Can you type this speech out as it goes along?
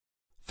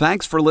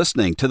Thanks for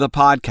listening to the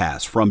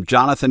podcast from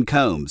Jonathan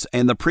Combs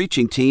and the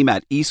preaching team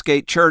at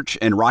Eastgate Church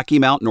in Rocky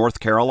Mount, North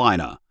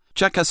Carolina.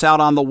 Check us out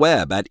on the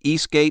web at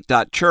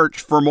eastgate.church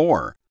for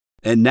more.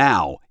 And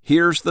now,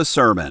 here's the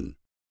sermon.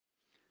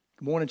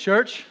 Good morning,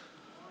 church.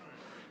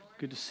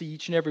 Good to see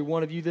each and every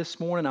one of you this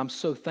morning. I'm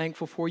so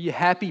thankful for you.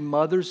 Happy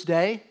Mother's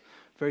Day.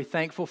 Very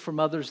thankful for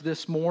mothers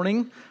this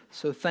morning.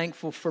 So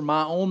thankful for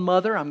my own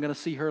mother. I'm going to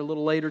see her a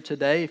little later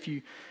today. If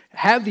you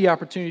have the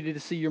opportunity to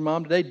see your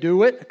mom today,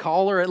 do it.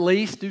 Call her at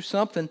least. Do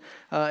something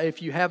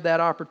if you have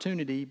that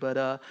opportunity.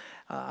 But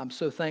I'm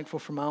so thankful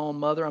for my own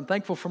mother. I'm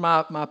thankful for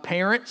my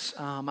parents.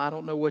 I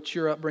don't know what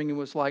your upbringing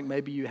was like.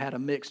 Maybe you had a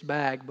mixed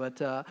bag.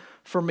 But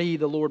for me,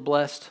 the Lord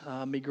blessed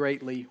me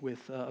greatly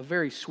with a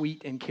very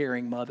sweet and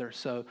caring mother.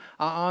 So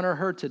I honor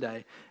her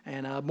today.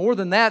 And more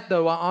than that,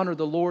 though, I honor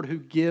the Lord who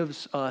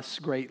gives us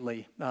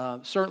greatly.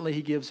 Certainly,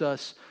 He gives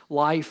us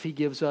life. He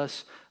gives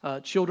us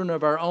children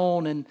of our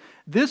own. And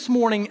this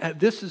morning,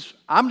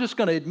 I'm just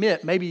going to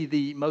admit, maybe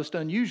the most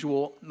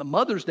unusual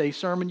Mother's Day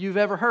sermon you've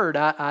ever heard.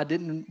 I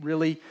didn't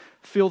really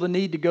feel the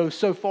need to go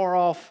so far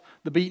off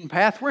the beaten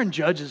path. We're in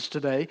Judges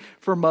today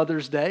for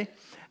Mother's Day.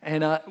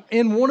 And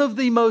in one of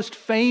the most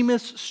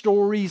famous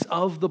stories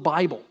of the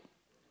Bible,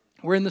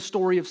 we're in the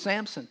story of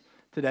Samson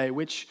today,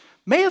 which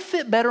may have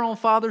fit better on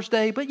Father's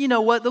Day, but you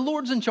know what? The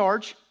Lord's in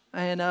charge.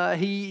 And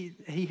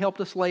He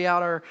helped us lay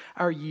out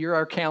our year,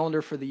 our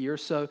calendar for the year.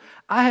 So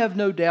I have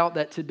no doubt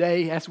that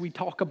today, as we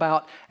talk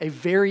about a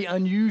very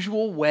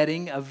unusual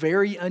wedding, a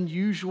very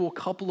unusual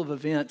couple of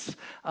events,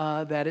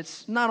 that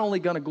it's not only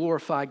going to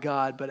glorify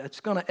God, but it's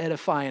going to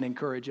edify and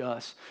encourage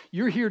us.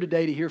 You're here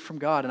today to hear from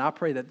God, and I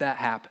pray that that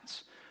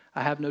happens.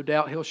 I have no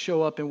doubt He'll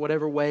show up in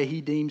whatever way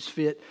He deems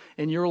fit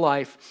in your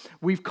life.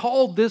 We've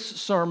called this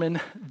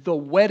sermon The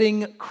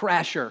Wedding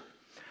Crasher.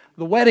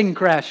 The Wedding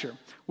Crasher,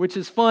 which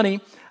is funny.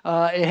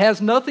 It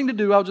has nothing to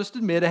do, I'll just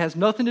admit, it has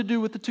nothing to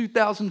do with the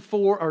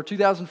 2004 or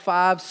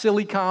 2005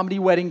 silly comedy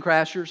Wedding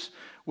Crashers,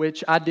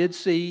 which I did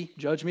see.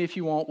 Judge me if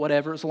you want,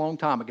 whatever. It was a long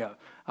time ago.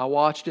 I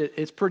watched it.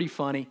 It's pretty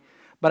funny.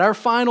 But our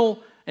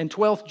final and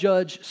 12th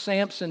judge,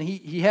 Samson,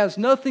 he has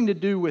nothing to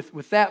do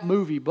with that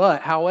movie.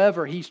 But,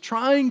 however, he's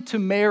trying to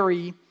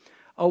marry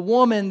a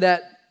woman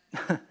that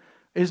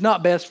is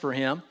not best for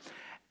him.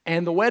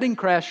 And the wedding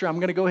crasher, I'm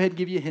going to go ahead and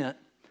give you a hint,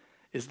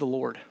 is the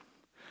Lord.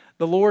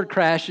 The Lord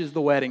crashes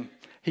the wedding.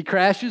 He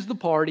crashes the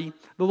party.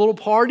 The little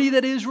party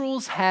that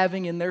Israel's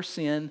having in their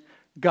sin,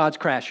 God's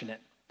crashing it.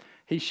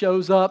 He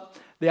shows up.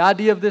 The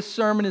idea of this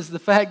sermon is the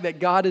fact that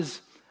God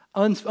is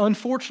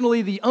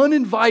unfortunately the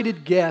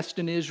uninvited guest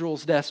in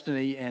Israel's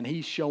destiny, and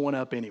He's showing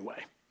up anyway.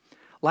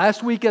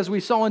 Last week, as we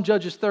saw in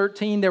Judges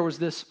 13, there was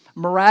this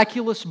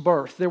miraculous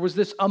birth. There was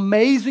this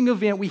amazing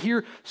event. We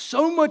hear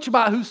so much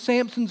about who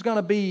Samson's going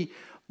to be,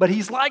 but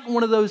he's like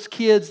one of those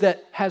kids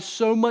that has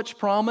so much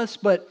promise,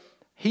 but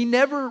he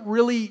never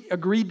really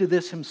agreed to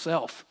this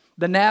himself.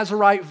 The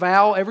Nazirite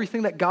vow,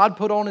 everything that God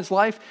put on his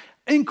life,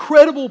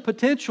 incredible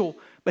potential,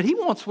 but he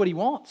wants what he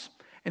wants.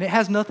 And it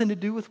has nothing to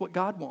do with what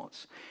God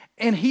wants.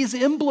 And he's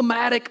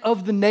emblematic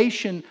of the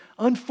nation.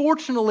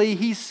 Unfortunately,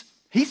 he's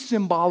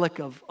symbolic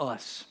of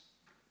us.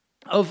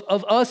 Of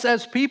us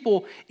as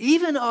people,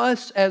 even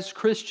us as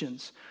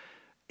Christians.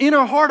 In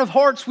our heart of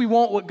hearts, we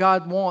want what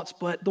God wants,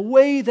 but the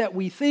way that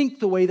we think,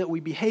 the way that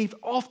we behave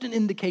often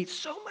indicates,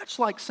 so much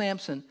like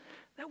Samson,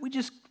 that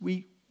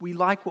we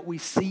like what we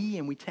see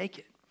and we take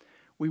it.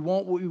 We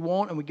want what we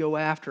want and we go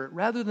after it,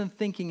 rather than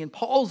thinking and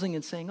pausing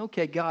and saying,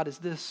 okay, God, is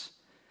this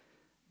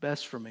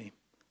best for me?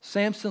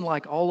 Samson,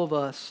 like all of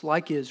us,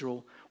 like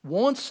Israel,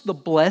 wants the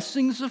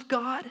blessings of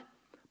God,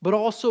 but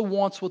also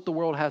wants what the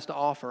world has to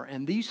offer.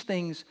 And these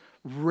things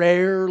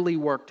rarely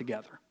work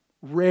together.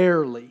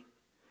 Rarely.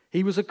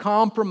 He was a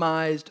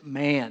compromised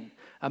man,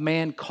 a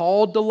man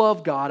called to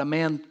love God, a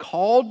man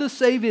called to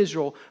save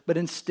Israel, but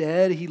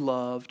instead he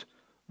loved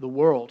the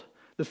world.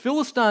 The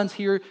Philistines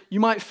here, you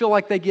might feel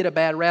like they get a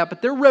bad rap,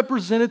 but they're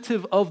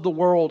representative of the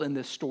world in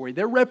this story.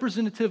 They're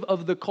representative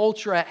of the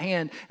culture at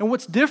hand. And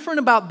what's different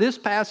about this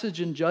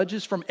passage in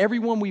Judges from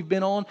everyone we've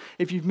been on,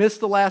 if you've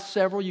missed the last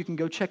several, you can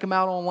go check them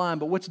out online.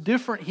 But what's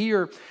different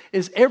here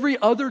is every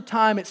other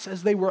time it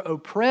says they were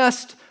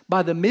oppressed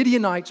by the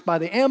Midianites, by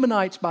the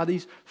Ammonites, by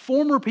these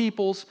former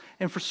peoples,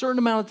 and for a certain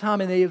amount of time,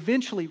 and they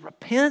eventually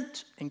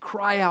repent and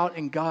cry out,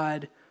 and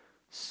God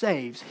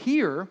saves.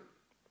 Here,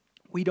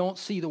 we don't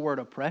see the word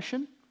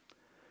oppression.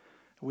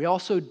 We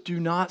also do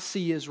not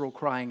see Israel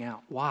crying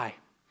out. Why?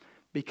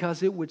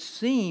 Because it would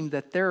seem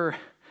that they're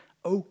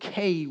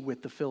okay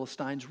with the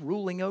Philistines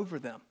ruling over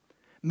them.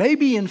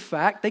 Maybe, in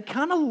fact, they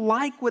kind of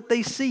like what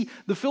they see.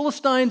 The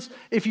Philistines,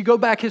 if you go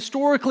back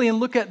historically and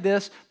look at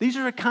this, these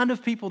are the kind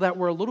of people that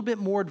were a little bit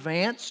more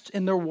advanced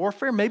in their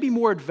warfare, maybe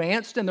more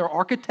advanced in their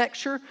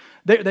architecture.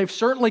 They've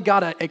certainly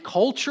got a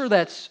culture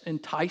that's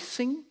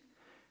enticing.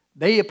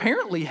 They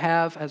apparently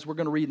have, as we're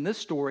going to read in this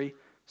story,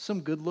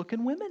 some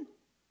good-looking women.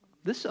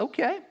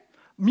 Okay.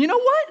 You know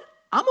what?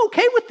 I'm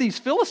okay with these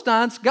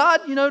Philistines. God,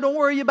 don't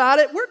worry about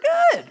it. We're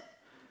good.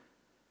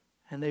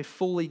 And they've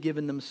fully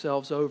given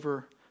themselves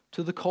over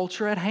to the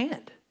culture at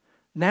hand.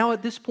 Now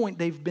at this point,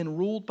 they've been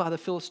ruled by the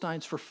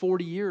Philistines for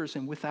 40 years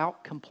and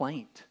without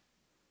complaint.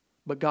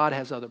 But God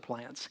has other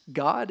plans.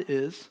 God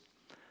is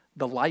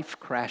the life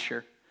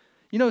crasher.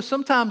 You know,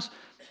 sometimes,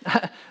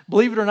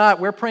 believe it or not,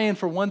 we're praying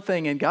for one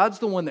thing and God's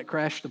the one that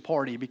crashed the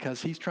party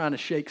because He's trying to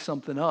shake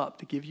something up,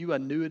 to give you a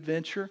new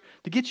adventure,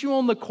 to get you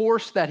on the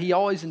course that He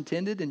always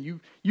intended, and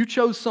you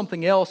chose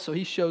something else, so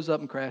He shows up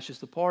and crashes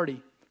the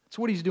party. That's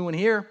what He's doing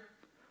here.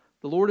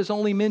 The Lord is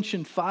only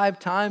mentioned 5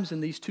 times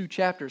in these 2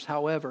 chapters.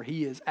 However,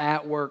 He is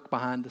at work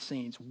behind the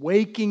scenes,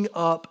 waking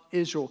up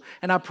Israel.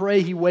 And I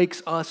pray He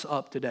wakes us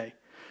up today.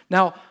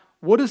 Now,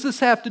 what does this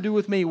have to do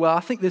with me? Well,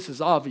 I think this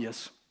is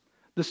obvious.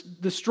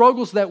 The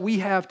struggles that we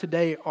have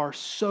today are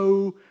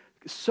so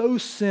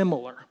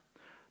similar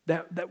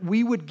that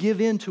we would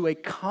give in to a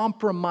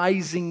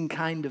compromising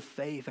kind of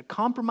faith, a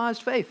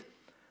compromised faith.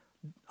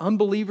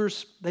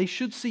 Unbelievers, they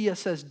should see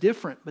us as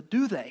different, but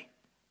do they?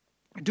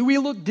 Do we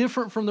look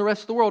different from the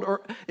rest of the world?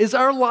 Or is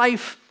our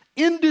life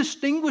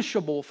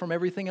indistinguishable from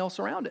everything else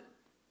around it?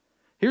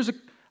 Here's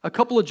a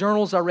couple of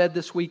journals I read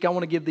this week. I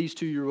want to give these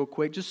to you real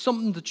quick. Just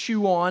something to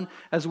chew on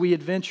as we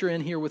adventure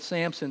in here with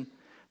Samson.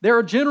 There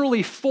are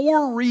generally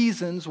 4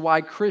 reasons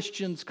why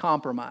Christians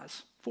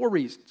compromise. 4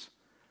 reasons.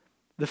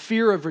 The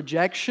fear of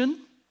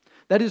rejection.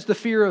 That is the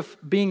fear of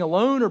being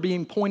alone or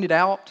being pointed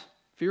out.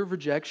 Fear of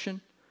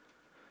rejection.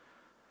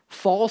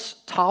 False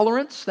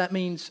tolerance, that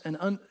means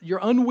you're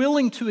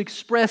unwilling to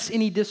express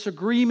any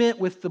disagreement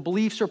with the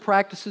beliefs or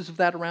practices of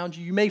that around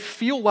you. You may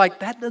feel like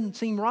that doesn't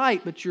seem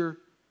right, but you'd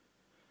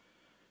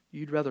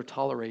rather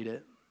tolerate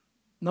it.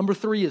 Number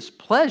 3 is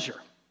pleasure.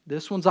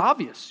 This one's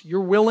obvious.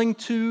 You're willing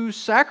to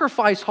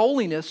sacrifice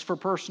holiness for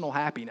personal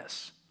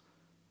happiness.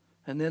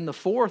 And then the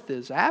 4th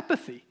is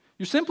apathy.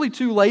 You're simply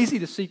too lazy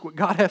to seek what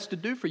God has to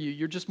do for you.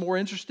 You're just more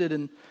interested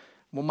in,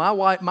 well,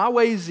 my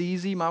way's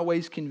easy, my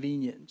way's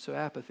convenient. So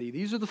apathy.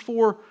 These are the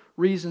 4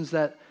 reasons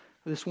that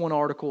this one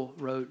article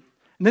wrote.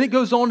 And then it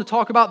goes on to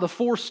talk about the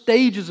 4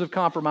 stages of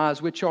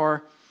compromise, which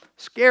are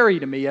scary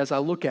to me as I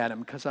look at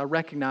them because I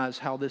recognize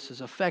how this has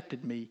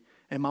affected me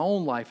in my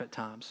own life at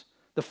times.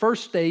 The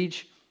first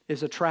stage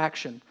is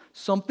attraction.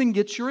 Something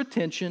gets your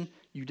attention,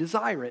 you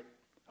desire it.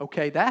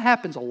 Okay, that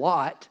happens a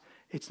lot.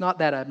 It's not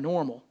that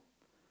abnormal.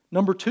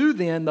 Number 2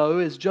 then, though,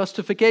 is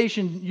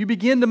justification. You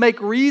begin to make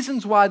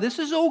reasons why this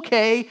is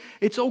okay.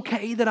 It's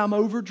okay that I'm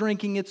over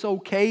drinking. It's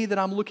okay that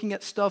I'm looking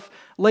at stuff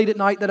late at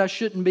night that I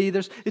shouldn't be.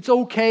 It's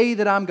okay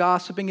that I'm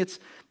gossiping.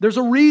 There's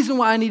a reason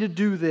why I need to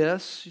do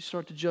this. You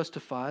start to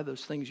justify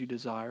those things you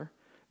desire.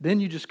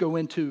 Then you just go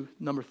into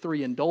number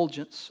 3,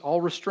 indulgence.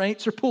 All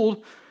restraints are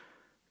pulled.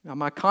 Now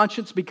my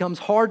conscience becomes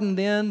hardened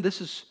then.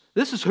 This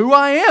is who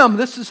I am.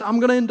 I'm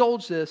going to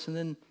indulge this. And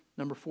then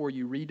number 4,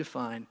 you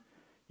redefine.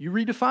 You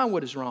redefine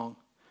what is wrong.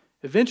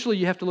 Eventually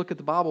you have to look at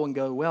the Bible and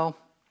go, well,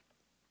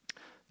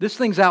 this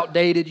thing's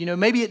outdated. You know,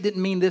 maybe it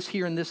didn't mean this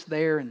here and this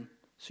there. And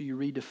so you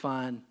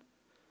redefine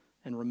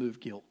and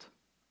remove guilt.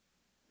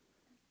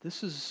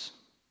 This is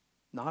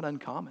not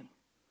uncommon.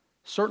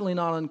 Certainly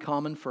not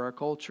uncommon for our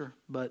culture,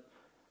 but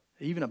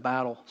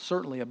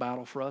certainly a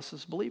battle for us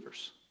as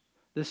believers.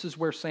 This is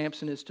where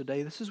Samson is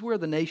today. This is where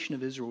the nation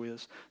of Israel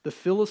is. The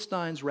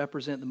Philistines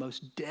represent the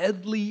most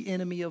deadly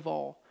enemy of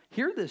all.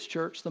 Hear this,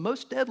 church. The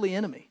most deadly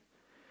enemy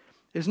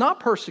is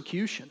not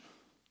persecution.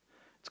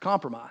 It's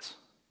compromise.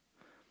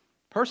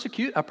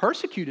 A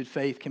persecuted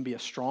faith can be a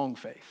strong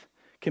faith.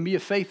 Can be a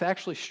faith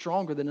actually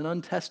stronger than an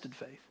untested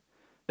faith.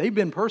 They've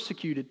been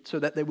persecuted so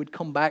that they would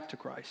come back to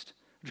Christ,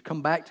 or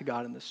come back to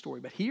God in this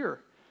story. But here,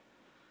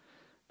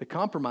 the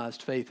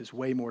compromised faith is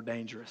way more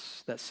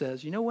dangerous. That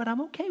says, you know what, I'm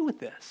okay with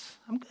this.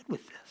 I'm good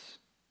with this.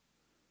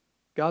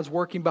 God's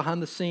working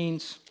behind the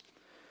scenes,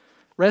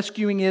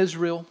 rescuing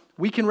Israel.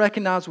 We can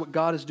recognize what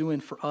God is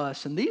doing for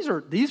us. And these are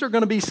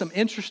going to be some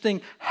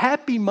interesting,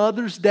 happy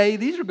Mother's Day.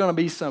 These are going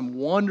to be some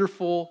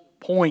wonderful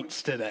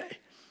points today.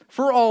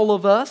 For all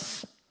of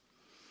us,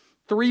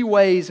 3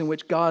 ways in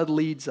which God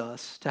leads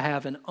us to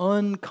have an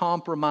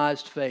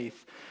uncompromised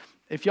faith.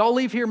 If y'all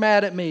leave here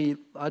mad at me,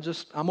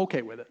 I'm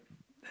okay with it.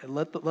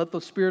 Let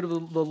the Spirit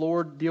of the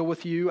Lord deal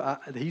with you.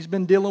 He's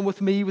been dealing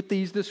with me with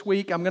these this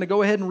week. I'm going to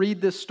go ahead and read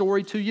this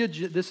story to you.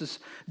 This is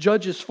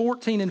Judges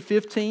 14 and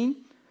 15.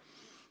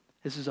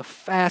 This is a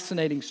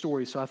fascinating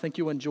story, so I think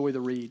you'll enjoy the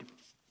read.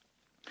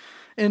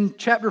 In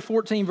chapter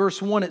 14,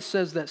 verse 1, it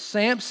says that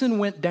Samson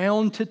went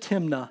down to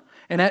Timnah,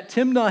 and at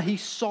Timnah he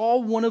saw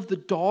one of the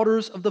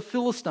daughters of the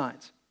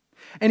Philistines.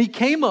 And he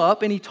came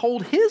up and he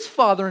told his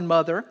father and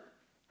mother,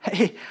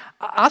 hey,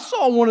 I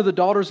saw one of the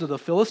daughters of the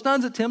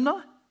Philistines at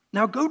Timnah.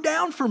 Now go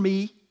down for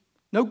me.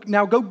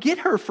 Now go get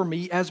her for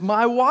me as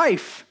my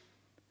wife.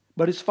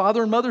 But his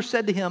father and mother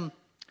said to him,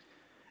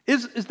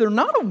 Is there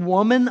not a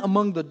woman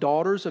among the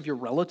daughters of your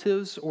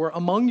relatives or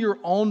among your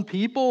own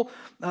people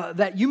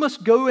that you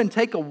must go and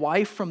take a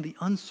wife from the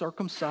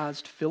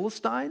uncircumcised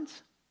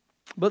Philistines?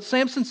 But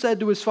Samson said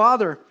to his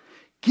father,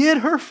 Get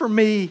her for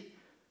me,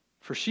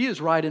 for she is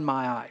right in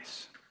my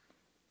eyes.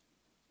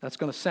 That's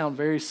going to sound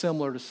very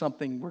similar to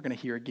something we're going to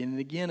hear again and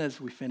again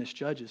as we finish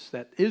Judges,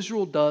 that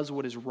Israel does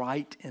what is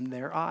right in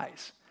their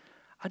eyes.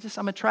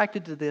 I'm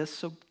attracted to this,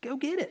 so go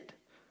get it.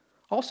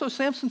 Also,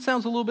 Samson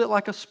sounds a little bit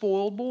like a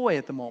spoiled boy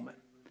at the moment.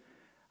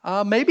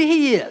 Maybe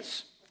he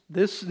is.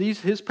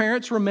 His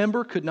parents,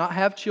 remember, could not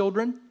have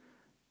children.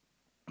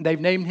 They've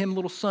named him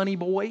Little Sonny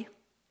Boy.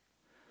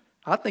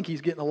 I think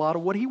he's getting a lot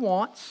of what he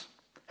wants.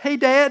 Hey,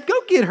 Dad, go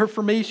get her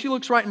for me. She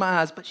looks right in my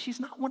eyes, but she's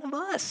not one of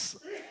us.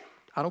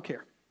 I don't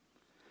care.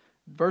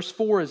 Verse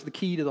 4 is the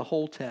key to the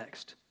whole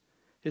text.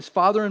 His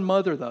father and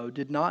mother, though,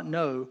 did not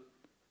know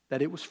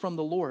that it was from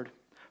the Lord.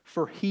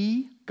 For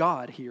he,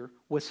 God here,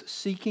 was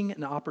seeking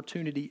an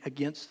opportunity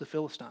against the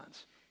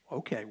Philistines.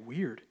 Okay,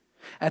 weird.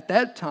 At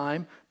that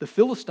time, the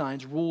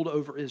Philistines ruled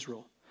over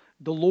Israel.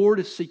 The Lord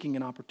is seeking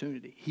an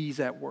opportunity. He's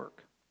at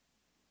work.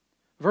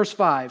 Verse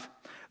 5,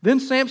 then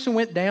Samson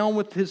went down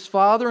with his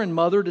father and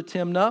mother to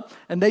Timnah,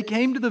 and they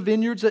came to the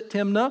vineyards at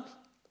Timnah,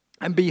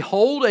 and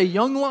behold, a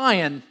young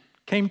lion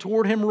came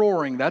toward him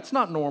roaring. That's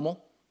not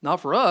normal, not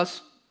for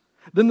us.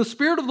 Then the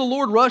Spirit of the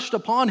Lord rushed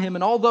upon him,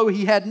 and although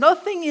he had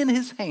nothing in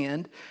his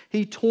hand,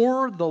 he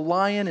tore the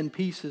lion in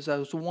pieces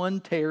as one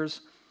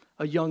tears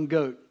a young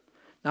goat.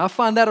 Now, I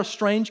find that a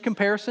strange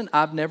comparison.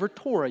 I've never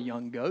tore a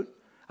young goat.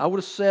 I would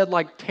have said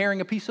like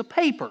tearing a piece of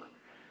paper.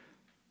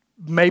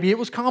 Maybe it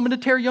was common to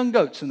tear young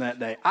goats in that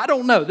day. I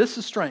don't know. This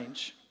is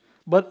strange.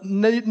 But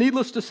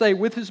needless to say,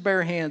 with his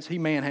bare hands, he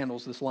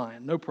manhandles this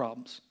lion. No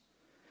problems.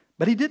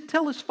 But he didn't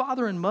tell his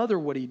father and mother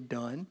what he'd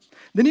done.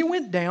 Then he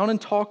went down and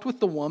talked with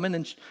the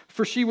woman,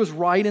 for she was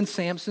right in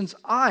Samson's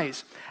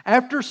eyes.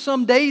 After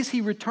some days,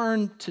 he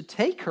returned to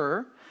take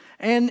her,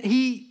 and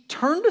he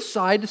turned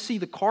aside to see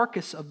the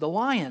carcass of the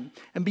lion.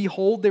 And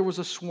behold, there was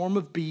a swarm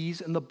of bees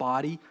in the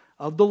body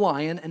of the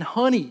lion and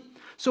honey.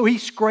 So he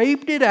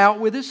scraped it out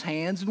with his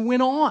hands and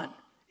went on,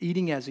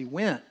 eating as he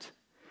went.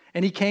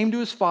 And he came to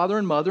his father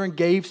and mother and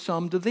gave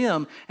some to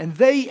them, and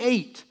they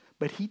ate.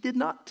 But he did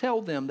not tell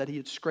them that he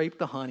had scraped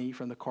the honey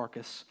from the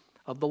carcass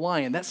of the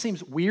lion. That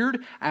seems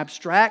weird,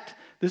 abstract.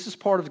 This is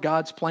part of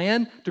God's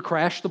plan to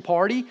crash the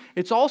party.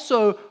 It's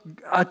also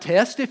a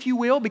test, if you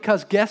will,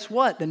 because guess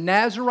what? The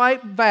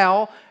Nazirite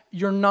vow,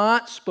 you're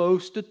not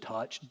supposed to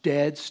touch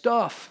dead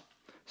stuff.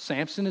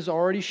 Samson is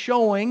already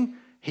showing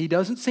he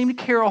doesn't seem to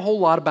care a whole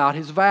lot about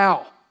his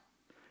vow.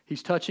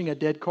 He's touching a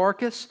dead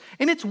carcass.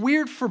 And it's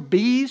weird for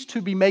bees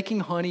to be making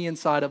honey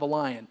inside of a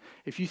lion.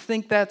 If you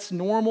think that's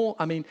normal,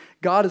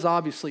 God is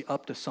obviously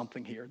up to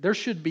something here. There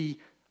should be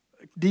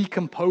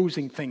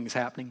decomposing things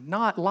happening,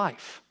 not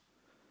life.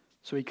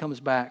 So he comes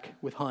back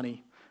with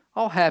honey,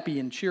 all happy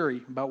and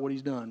cheery about what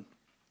he's done.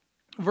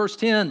 Verse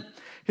 10,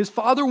 his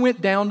father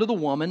went down to the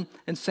woman,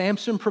 and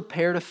Samson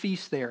prepared a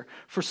feast there,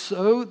 for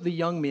so the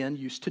young men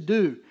used to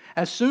do.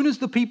 As soon as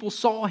the people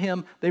saw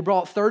him, they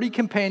brought 30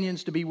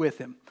 companions to be with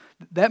him.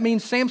 That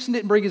means Samson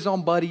didn't bring his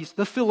own buddies.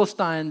 The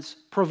Philistines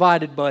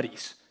provided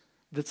buddies.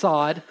 That's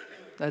odd.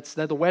 That's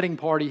the wedding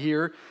party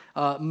here.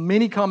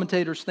 Many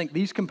commentators think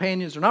these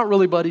companions are not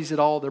really buddies at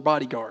all. They're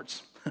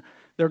bodyguards.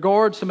 They're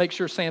guards to make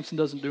sure Samson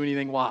doesn't do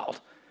anything wild.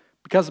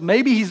 Because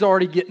maybe he's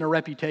already getting a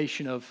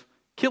reputation of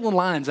killing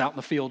lions out in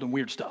the field and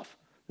weird stuff.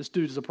 This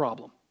dude is a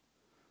problem.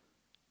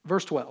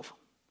 Verse 12.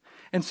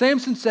 And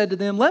Samson said to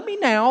them, let me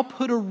now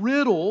put a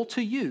riddle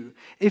to you.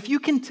 If you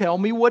can tell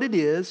me what it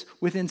is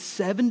within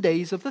 7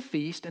 days of the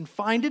feast and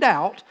find it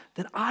out,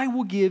 then I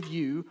will give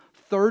you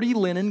 30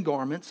 linen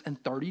garments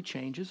and 30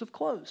 changes of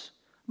clothes.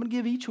 I'm going to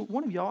give each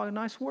one of y'all a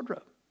nice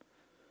wardrobe.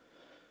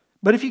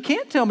 But if you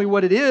can't tell me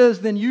what it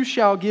is, then you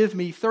shall give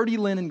me 30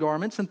 linen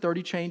garments and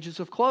 30 changes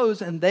of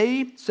clothes. And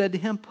they said to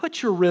him,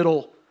 put your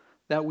riddle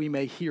that we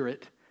may hear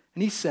it.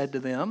 And he said to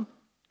them,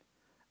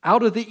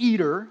 out of the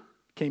eater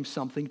came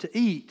something to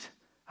eat.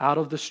 Out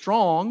of the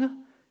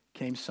strong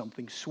came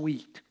something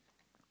sweet.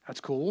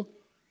 That's cool.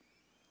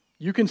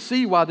 You can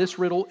see why this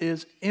riddle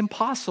is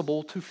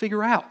impossible to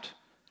figure out.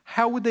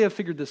 How would they have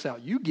figured this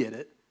out? You get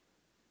it.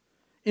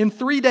 In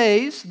 3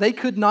 days, they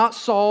could not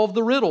solve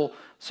the riddle.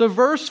 So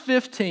verse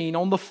 15,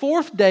 on the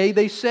 4th day,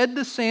 they said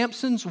to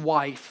Samson's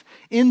wife,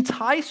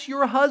 entice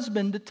your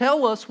husband to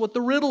tell us what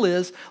the riddle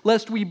is,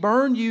 lest we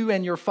burn you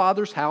and your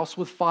father's house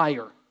with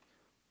fire.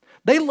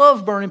 They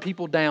love burning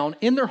people down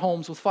in their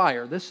homes with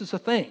fire. This is a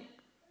thing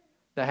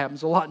that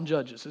happens a lot in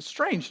Judges. It's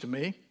strange to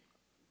me.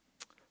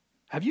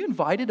 Have you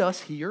invited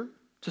us here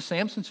to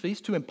Samson's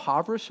feast to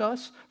impoverish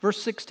us? Verse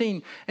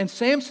 16, and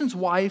Samson's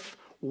wife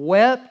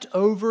wept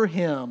over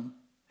him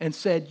and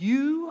said,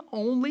 you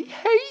only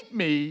hate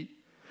me.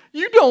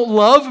 You don't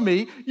love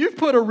me. You've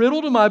put a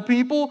riddle to my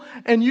people,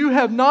 and you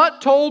have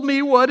not told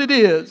me what it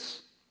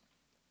is.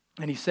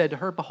 And he said to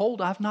her,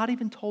 behold, I have not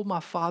even told my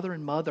father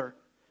and mother,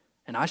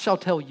 and I shall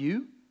tell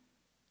you.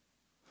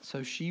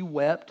 So she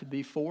wept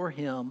before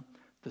him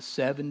the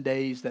 7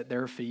 days that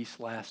their feast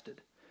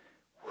lasted.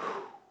 Whew.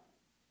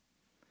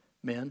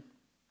 Men,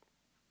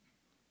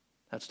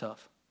 that's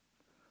tough.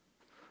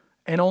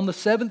 And on the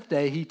 7th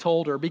day, he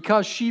told her,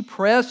 because she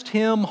pressed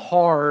him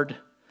hard,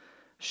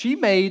 she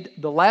made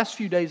the last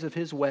few days of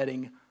his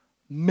wedding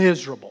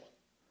miserable.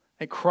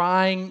 And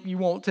crying, you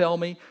won't tell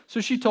me.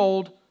 So she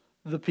told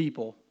the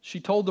people. She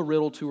told the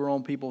riddle to her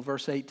own people,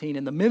 verse 18.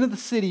 And the men of the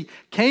city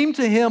came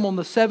to him on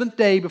the seventh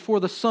day before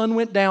the sun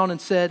went down and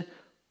said,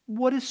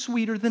 what is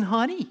sweeter than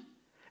honey?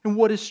 And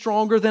what is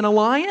stronger than a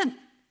lion?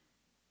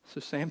 So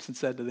Samson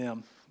said to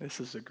them, this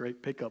is a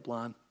great pickup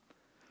line.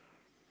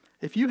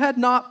 If you had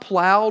not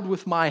plowed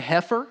with my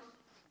heifer,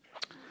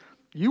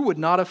 you would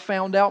not have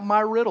found out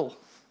my riddle.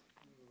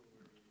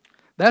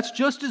 That's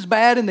just as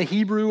bad in the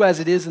Hebrew as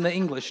it is in the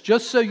English.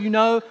 Just so you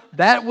know,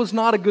 that was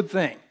not a good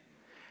thing.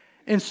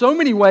 In so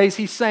many ways,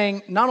 he's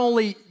saying, not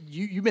only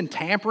you've been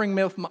tampering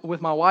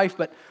with my wife,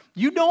 but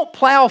you don't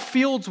plow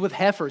fields with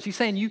heifers. He's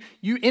saying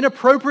you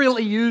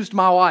inappropriately used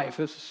my wife.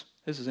 This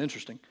is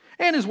interesting.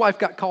 And his wife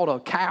got called a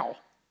cow.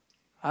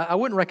 I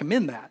wouldn't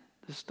recommend that.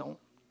 Just don't.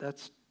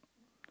 That's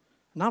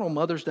not on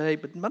Mother's Day,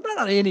 but not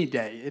on any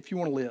day if you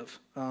want to live.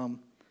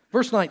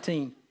 Verse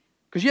 19,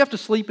 because you have to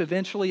sleep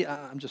eventually.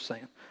 I'm just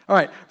saying. All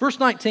right, verse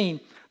 19.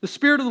 The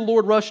Spirit of the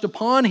Lord rushed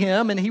upon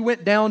him, and he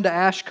went down to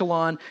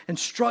Ashkelon and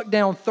struck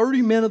down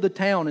 30 men of the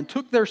town and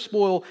took their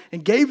spoil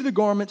and gave the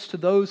garments to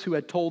those who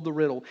had told the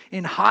riddle.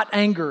 In hot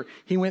anger,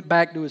 he went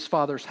back to his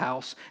father's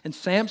house. And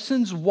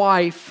Samson's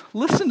wife,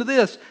 listen to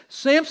this,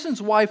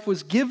 Samson's wife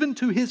was given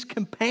to his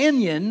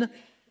companion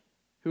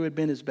who had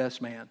been his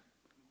best man.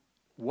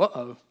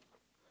 Whoa.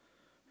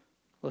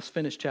 Let's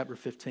finish chapter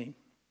 15.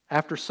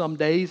 After some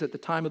days, at the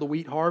time of the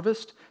wheat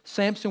harvest,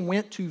 Samson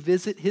went to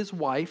visit his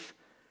wife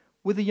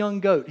with a young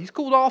goat. He's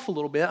cooled off a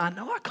little bit. I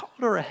know I called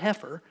her a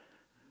heifer,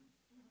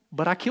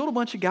 but I killed a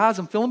bunch of guys.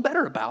 I'm feeling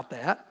better about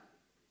that.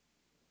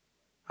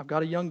 I've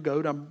got a young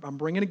goat. I'm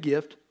bringing a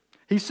gift.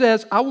 He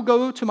says, I will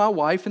go to my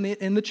wife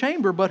in the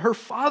chamber, but her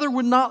father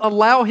would not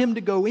allow him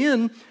to go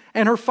in.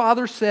 And her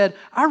father said,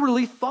 I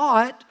really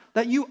thought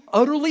that you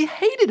utterly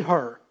hated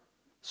her,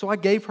 so I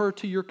gave her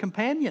to your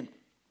companion.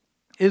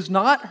 Is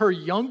not her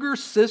younger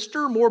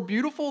sister more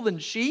beautiful than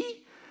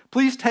she?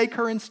 Please take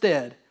her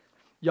instead.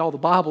 Y'all, the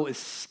Bible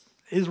is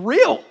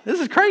real. This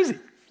is crazy.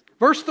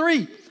 Verse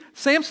 3,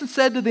 Samson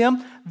said to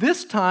them,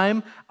 this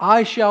time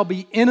I shall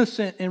be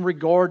innocent in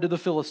regard to the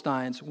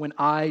Philistines when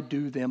I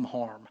do them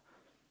harm.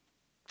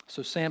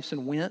 So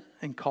Samson went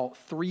and caught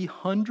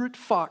 300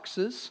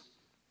 foxes.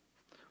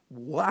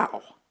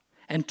 Wow.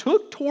 And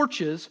took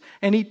torches,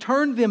 and he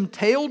turned them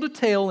tail to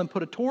tail and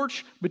put a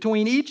torch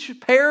between each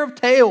pair of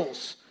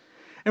tails.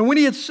 And when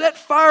he had set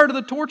fire to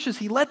the torches,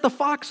 he let the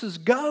foxes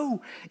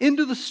go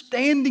into the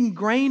standing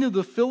grain of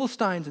the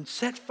Philistines and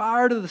set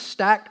fire to the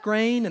stacked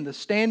grain and the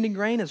standing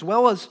grain as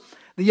well as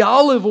the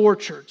olive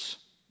orchards.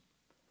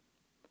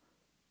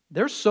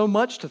 There's so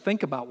much to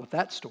think about with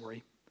that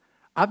story.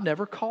 I've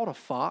never caught a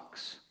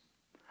fox.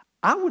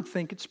 I would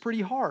think it's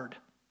pretty hard.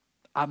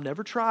 I've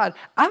never tried.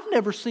 I've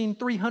never seen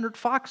 300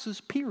 foxes,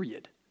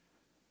 period.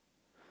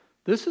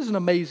 This is an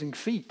amazing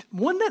feat.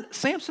 One that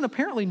Samson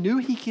apparently knew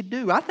he could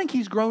do. I think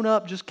he's grown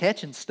up just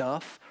catching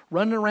stuff,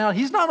 running around.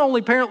 He's not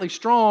only apparently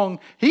strong,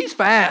 he's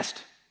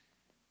fast.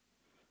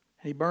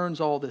 And he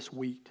burns all this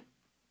wheat.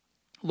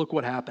 Look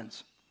what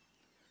happens.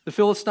 The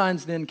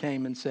Philistines then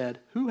came and said,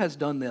 who has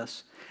done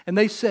this? And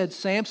they said,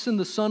 Samson,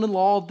 the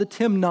son-in-law of the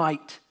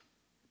Timnite,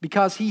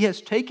 because he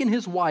has taken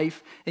his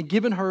wife and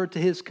given her to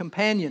his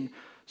companion.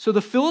 So the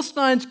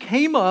Philistines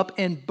came up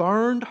and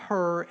burned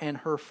her and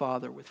her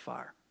father with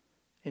fire.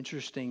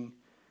 Interesting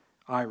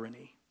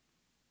irony.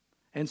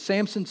 And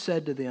Samson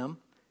said to them,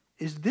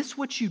 is this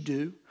what you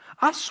do?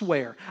 I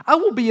swear, I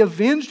will be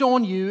avenged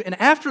on you, and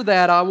after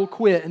that I will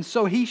quit. And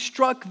so he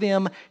struck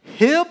them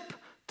hip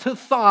to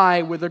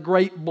thigh with a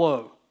great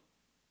blow.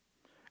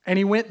 And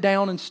he went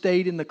down and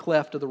stayed in the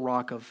cleft of the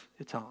rock of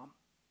Etam.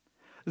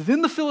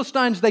 Then the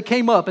Philistines, they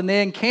came up and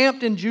they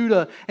encamped in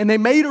Judah and they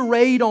made a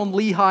raid on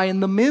Lehi.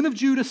 And the men of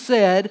Judah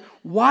said,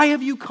 why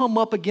have you come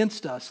up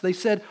against us? They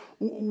said,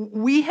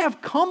 we have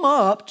come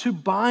up to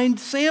bind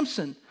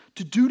Samson,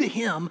 to do to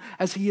him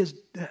as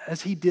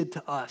he did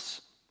to us.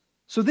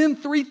 So then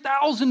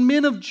 3,000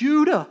 men of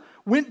Judah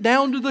went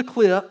down to the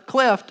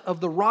cleft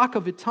of the rock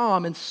of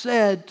Etam and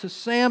said to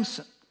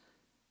Samson,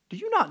 do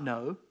you not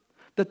know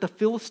that the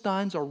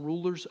Philistines are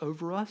rulers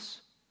over us?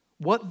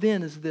 What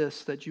then is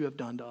this that you have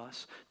done to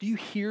us? Do you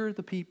hear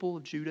the people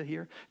of Judah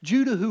here?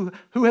 Judah,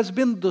 who has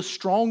been the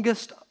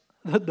strongest,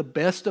 the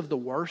best of the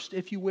worst,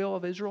 if you will,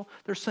 of Israel.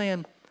 They're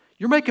saying,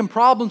 you're making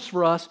problems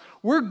for us.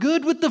 We're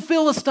good with the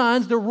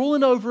Philistines. They're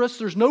ruling over us.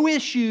 There's no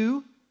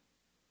issue.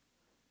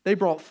 They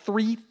brought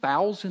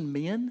 3,000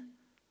 men.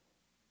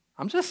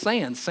 I'm just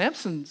saying,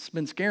 Samson's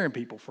been scaring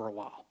people for a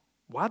while.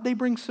 Why'd they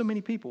bring so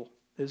many people?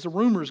 There's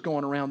rumors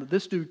going around that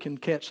this dude can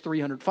catch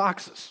 300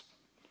 foxes.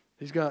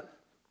 He's got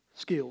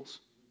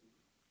skills.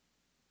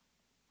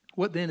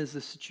 What then is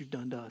this that you've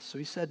done to us? So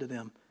he said to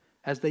them,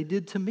 as they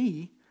did to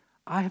me,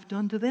 I have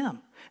done to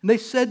them. And they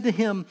said to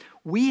him,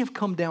 we have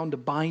come down to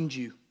bind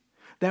you,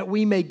 that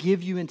we may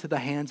give you into the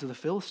hands of the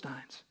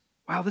Philistines.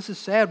 Wow, this is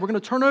sad. We're going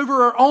to turn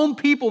over our own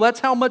people. That's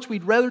how much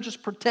we'd rather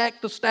just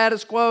protect the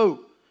status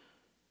quo.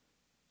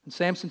 And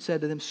Samson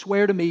said to them,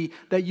 "Swear to me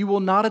that you will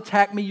not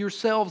attack me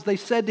yourselves." They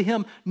said to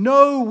him,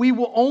 "No, we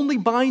will only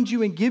bind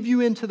you and give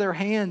you into their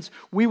hands.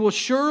 We will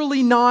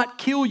surely not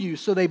kill you."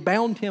 So they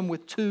bound him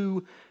with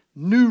 2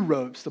 new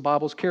ropes. The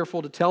Bible's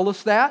careful to tell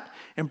us that,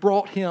 and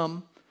brought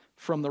him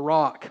from the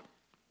rock.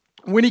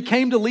 When he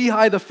came to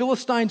Lehi, the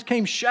Philistines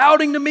came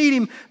shouting to meet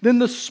him. Then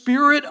the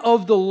Spirit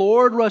of the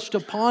Lord rushed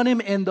upon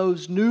him, and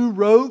those new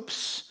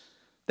ropes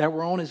that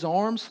were on his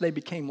arms, they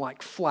became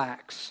like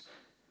flax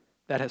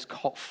that has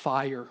caught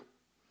fire.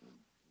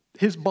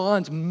 His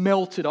bonds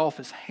melted off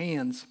his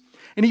hands.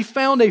 And he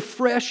found a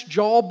fresh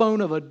jawbone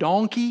of a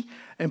donkey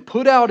and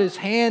put out his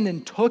hand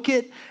and took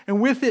it,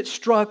 and with it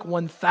struck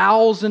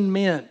 1,000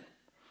 men.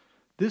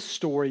 This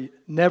story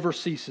never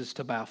ceases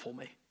to baffle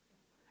me.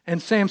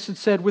 And Samson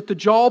said, "With the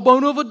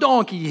jawbone of a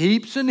donkey,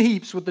 heaps and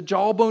heaps, with the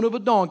jawbone of a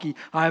donkey,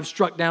 I have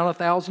struck down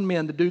 1,000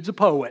 men." The dude's a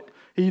poet.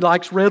 He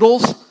likes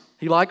riddles.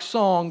 He likes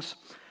songs.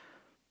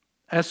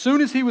 As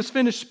soon as he was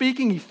finished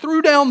speaking, he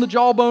threw down the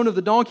jawbone of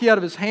the donkey out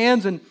of his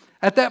hands, and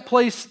at that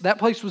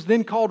place was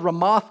then called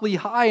Ramoth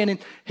Lehi, and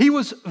he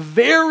was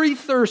very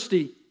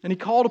thirsty. And he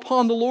called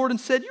upon the Lord and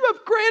said, "You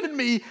have granted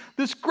me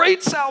this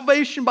great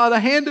salvation by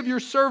the hand of your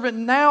servant.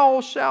 Now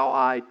shall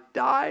I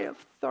die of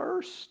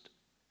thirst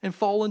and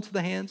fall into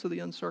the hands of the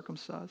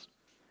uncircumcised?"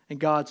 And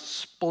God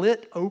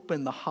split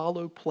open the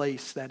hollow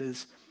place that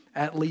is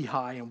at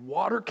Lehi, and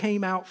water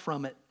came out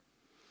from it.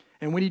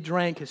 And when he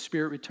drank, his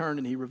spirit returned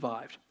and he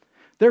revived.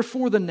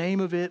 Therefore, the name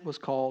of it was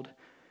called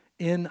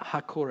En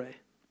Hakkore.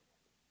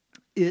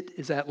 It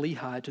is at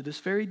Lehi to this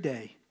very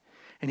day.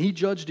 And he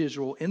judged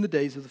Israel in the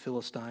days of the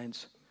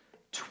Philistines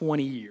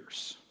 20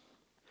 years.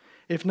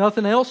 If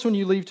nothing else, when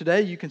you leave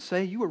today, you can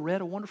say you have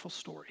read a wonderful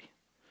story.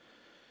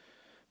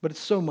 But it's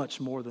so much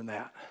more than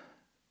that.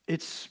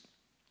 It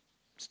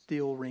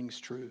still rings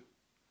true.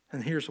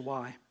 And here's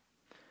why.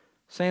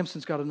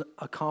 Samson's got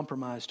a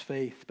compromised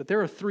faith. But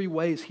there are 3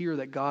 ways here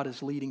that God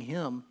is leading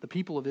him, the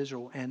people of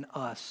Israel, and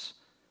us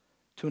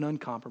to an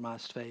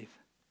uncompromised faith.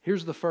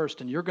 Here's the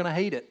first, and you're going to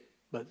hate it,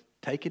 but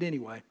take it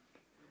anyway.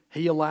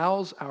 He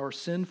allows our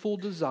sinful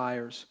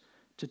desires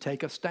to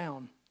take us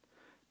down,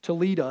 to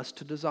lead us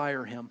to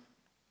desire Him.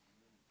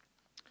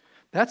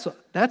 That's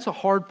a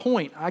hard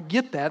point. I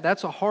get that.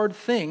 That's a hard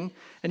thing,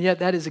 and yet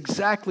that is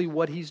exactly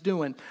what he's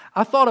doing.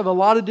 I thought of a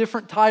lot of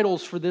different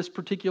titles for this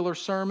particular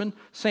sermon.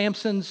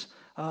 Samson's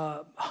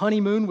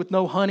honeymoon with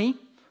no honey.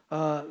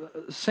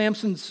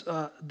 Samson's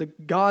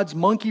God's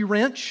monkey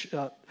wrench.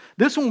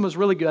 This one was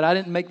really good. I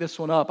didn't make this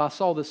one up. I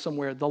saw this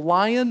somewhere. The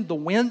lion, the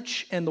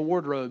winch, and the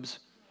wardrobes.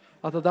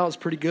 I thought that was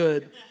pretty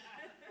good.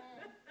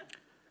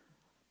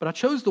 But I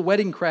chose the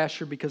wedding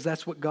crasher because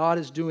that's what God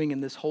is doing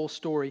in this whole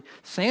story.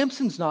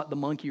 Samson's not the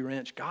monkey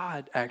wrench.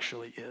 God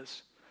actually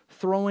is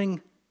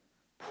throwing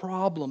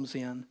problems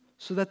in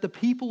so that the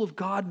people of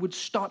God would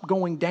stop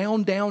going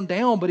down, down,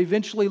 down, but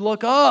eventually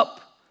look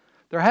up.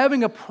 They're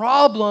having a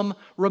problem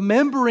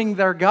remembering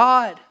their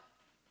God.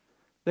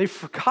 They've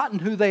forgotten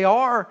who they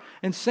are.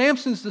 And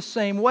Samson's the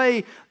same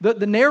way.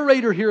 The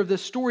narrator here of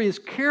this story is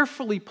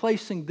carefully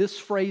placing this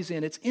phrase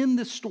in. It's in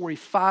this story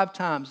 5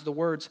 times, the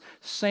words,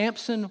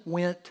 Samson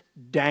went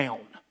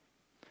down.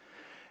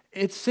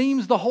 It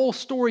seems the whole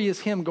story is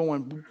him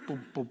going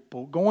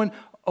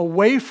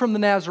away from the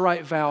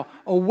Nazirite vow,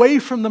 away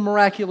from the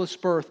miraculous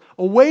birth,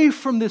 away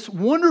from this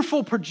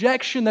wonderful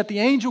projection that the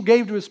angel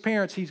gave to his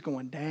parents. He's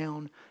going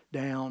down,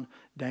 down,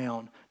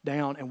 down,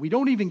 down. And we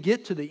don't even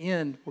get to the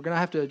end. We're going to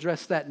have to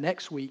address that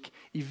next week.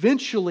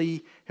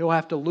 Eventually, he'll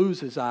have to lose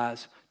his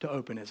eyes to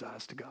open his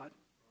eyes to God.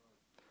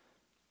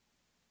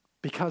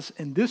 Because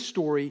in this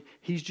story,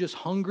 he's just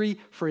hungry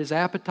for his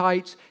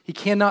appetites. He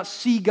cannot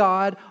see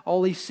God.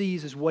 All he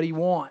sees is what he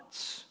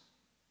wants.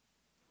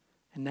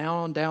 And now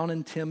on down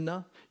in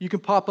Timnah, you can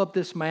pop up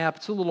this map.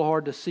 It's a little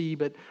hard to see,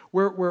 but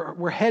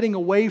we're heading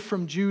away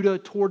from Judah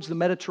towards the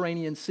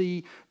Mediterranean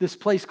Sea. This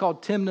place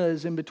called Timnah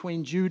is in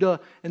between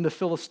Judah and the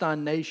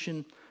Philistine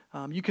nation.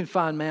 You can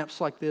find maps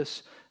like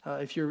this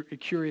if you're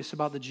curious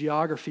about the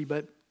geography,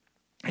 but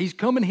he's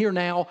coming here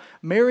now,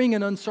 marrying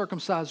an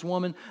uncircumcised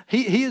woman.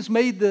 He has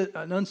made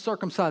an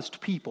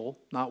uncircumcised people,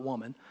 not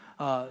woman.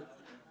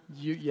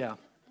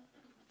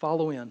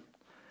 Follow in.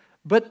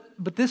 But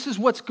this is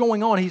what's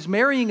going on. He's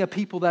marrying a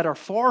people that are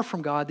far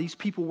from God. These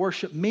people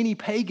worship many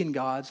pagan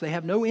gods. They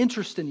have no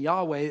interest in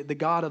Yahweh, the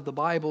God of the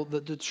Bible,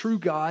 the true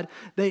God.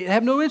 They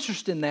have no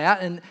interest in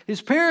that. And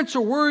his parents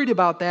are worried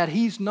about that.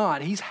 He's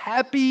not. He's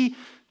happy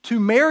to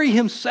marry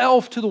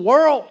himself to the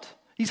world.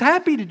 He's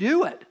happy to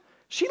do it.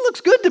 She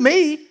looks good to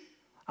me.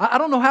 I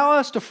don't know how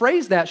else to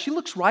phrase that. She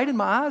looks right in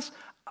my eyes.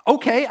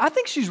 Okay, I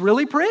think she's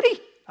really pretty.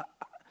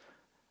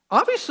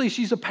 Obviously,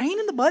 she's a pain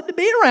in the butt to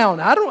be around.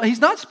 He's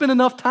not spent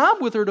enough time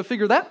with her to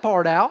figure that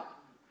part out.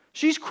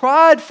 She's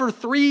cried for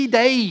 3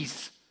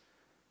 days.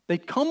 They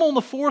come on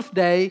the 4th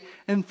day,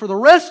 and for the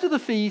rest of the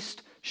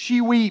feast, she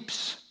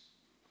weeps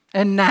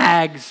and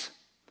nags.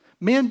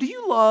 Men, do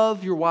you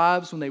love your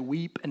wives when they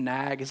weep and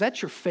nag? Is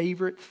that your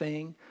favorite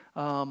thing?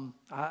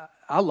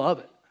 I love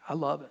it. I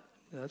love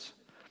it.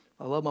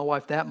 I love my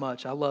wife that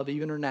much. I love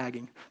even her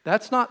nagging.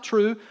 That's not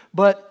true,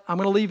 but I'm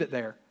going to leave it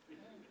there.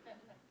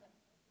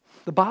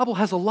 The Bible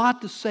has a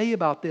lot to say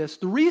about this.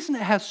 The reason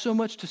it has so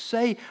much to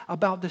say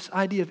about this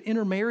idea of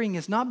intermarrying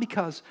is not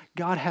because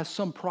God has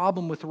some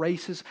problem with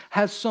races,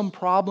 has some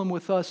problem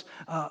with us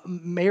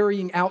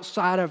marrying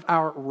outside of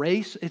our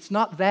race. It's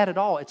not that at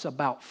all. It's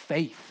about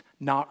faith,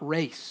 not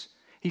race.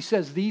 He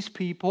says these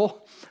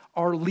people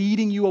are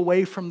leading you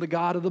away from the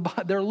God of the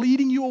Bible. They're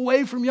leading you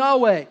away from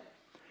Yahweh.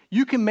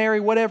 You can marry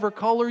whatever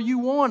color you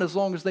want as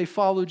long as they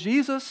follow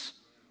Jesus.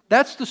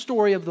 That's the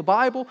story of the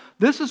Bible.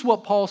 This is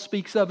what Paul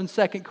speaks of in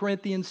 2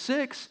 Corinthians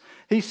 6.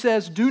 He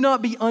says, do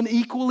not be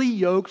unequally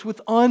yoked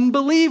with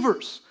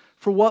unbelievers.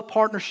 For what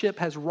partnership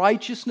has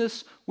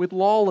righteousness with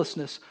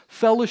lawlessness?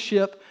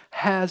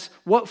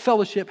 What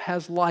fellowship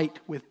has light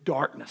with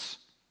darkness?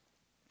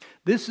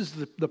 This is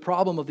the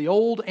problem of the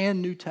Old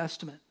and New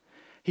Testament.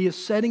 He is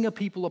setting a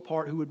people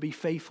apart who would be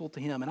faithful to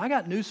Him. And I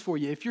got news for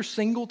you. If you're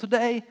single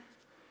today,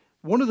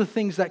 one of the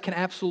things that can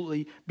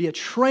absolutely be a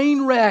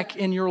train wreck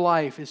in your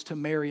life is to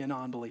marry a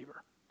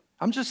non-believer.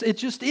 It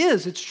just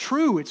is. It's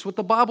true. It's what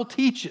the Bible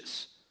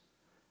teaches.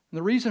 And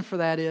the reason for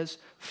that is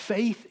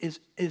faith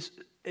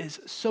is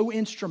so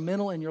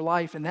instrumental in your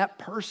life, and that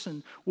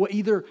person will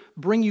either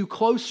bring you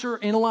closer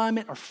in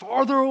alignment or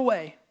farther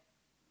away.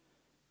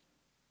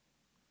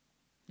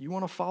 You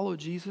want to follow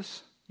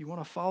Jesus? You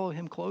want to follow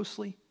Him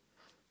closely?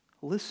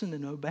 Listen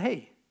and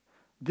obey.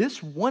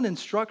 This one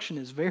instruction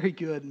is very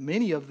good.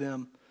 Many of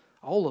them,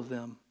 all of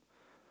them,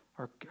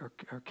 are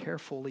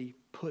carefully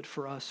put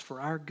for us for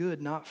our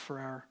good, not for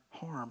our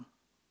harm.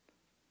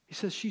 He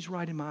says, she's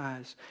right in my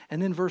eyes.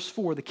 And then verse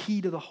 4, the key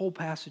to the whole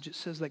passage, it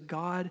says that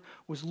God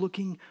was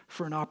looking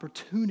for an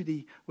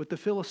opportunity with the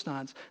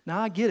Philistines. Now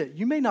I get it.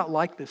 You may not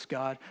like this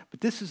God, but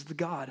this is the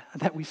God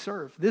that we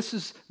serve.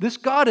 This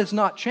God has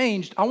not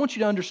changed. I want you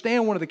to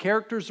understand one of the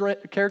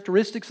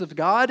characteristics of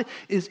God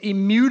is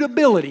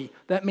immutability.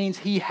 That means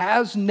He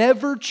has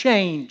never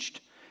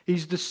changed.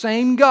 He's the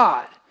same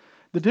God.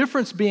 The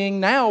difference being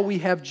now we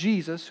have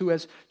Jesus who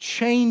has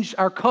changed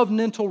our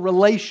covenantal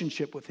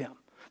relationship with Him.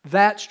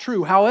 That's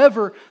true.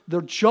 However,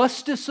 the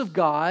justice of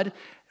God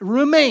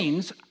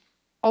remains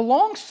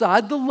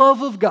alongside the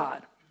love of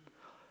God.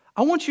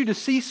 I want you to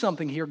see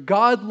something here.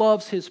 God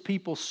loves His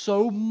people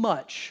so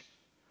much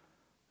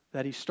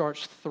that He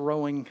starts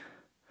throwing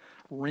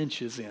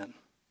wrenches in.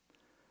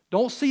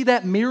 Don't see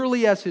that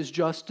merely as His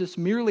justice,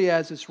 merely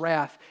as His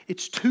wrath.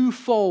 It's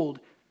twofold.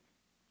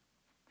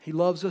 He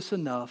loves us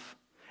enough.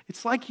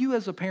 It's like you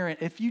as a parent.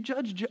 If you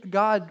judge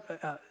God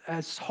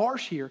as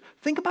harsh here,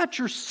 think about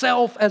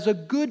yourself as a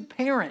good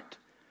parent.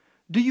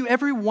 Do you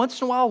every once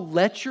in a while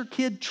let your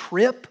kid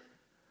trip?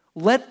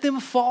 Let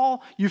them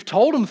fall? You've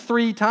told them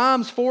 3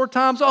 times, 4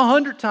 times,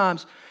 100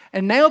 times,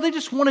 and now they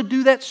just want to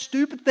do that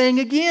stupid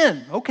thing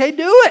again. Okay,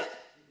 do it.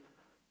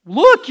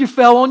 Look, you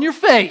fell on your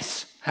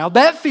face. How'd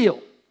that feel?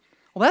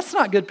 Well, that's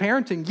not good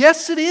parenting.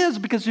 Yes, it is,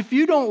 because if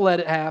you don't let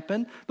it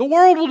happen, the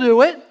world will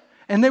do it,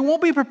 and they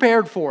won't be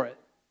prepared for it.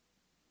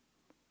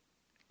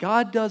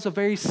 God does a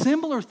very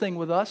similar thing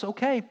with us.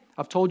 Okay,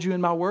 I've told you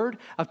in my word.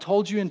 I've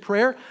told you in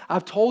prayer.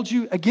 I've told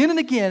you again and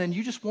again, and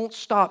you just won't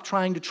stop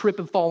trying to trip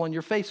and fall on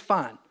your face.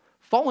 Fine.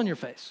 Fall on your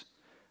face.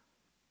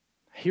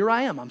 Here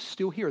I am. I'm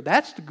still here.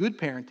 That's the good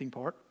parenting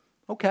part.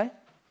 Okay,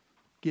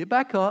 get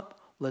back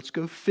up. Let's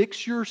go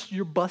fix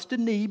your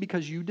busted knee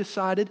because you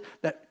decided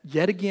that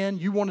yet again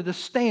you wanted to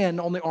stand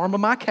on the arm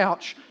of my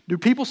couch. Do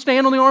people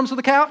stand on the arms of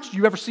the couch? Do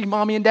you ever see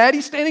mommy and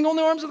daddy standing on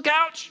the arms of the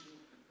couch?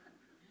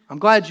 I'm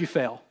glad you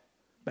fell.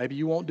 Maybe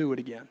you won't do it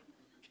again.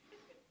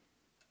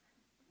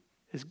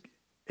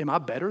 Am I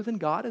better than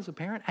God as a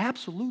parent?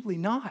 Absolutely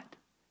not.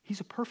 He's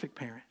a perfect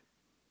parent.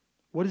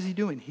 What is He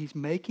doing? He's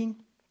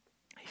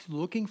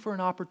looking for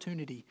an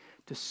opportunity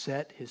to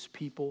set His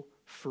people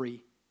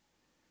free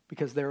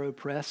because they're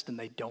oppressed and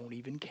they don't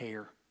even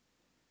care.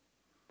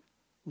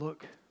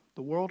 Look,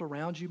 the world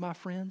around you, my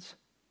friends,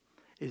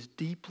 is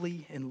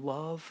deeply in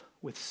love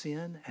with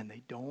sin and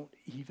they don't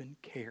even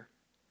care.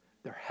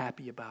 They're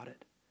happy about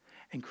it.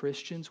 And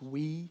Christians,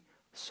 we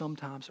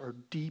sometimes are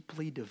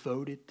deeply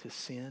devoted to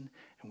sin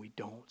and we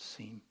don't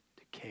seem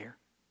to care.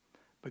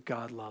 But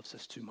God loves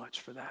us too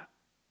much for that.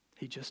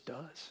 He just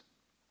does.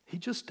 He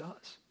just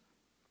does.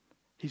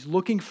 He's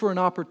looking for an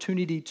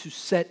opportunity to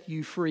set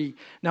you free.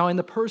 Now, in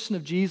the person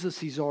of Jesus,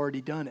 He's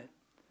already done it.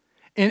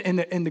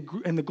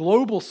 In the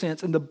global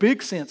sense, in the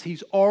big sense,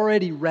 He's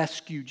already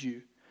rescued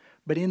you.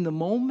 But in the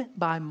moment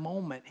by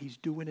moment, He's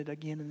doing it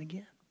again and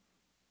again.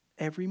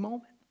 Every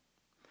moment.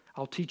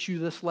 I'll teach you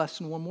this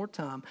lesson one more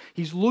time.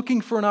 He's looking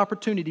for an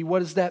opportunity. What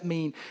does that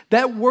mean?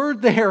 That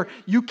word there,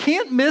 you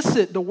can't miss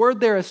it. The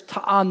word there is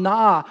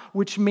ta'anah,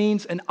 which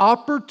means an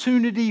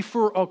opportunity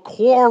for a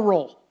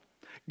quarrel.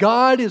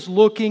 God is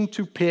looking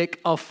to pick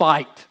a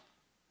fight.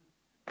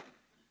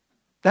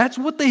 That's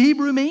what the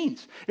Hebrew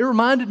means. It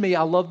reminded me,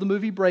 I love the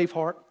movie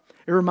Braveheart.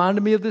 It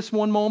reminded me of this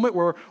one moment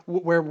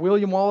where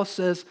William Wallace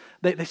says,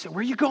 they said,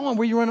 where are you going?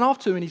 Where are you running off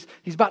to? And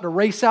he's about to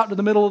race out to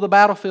the middle of the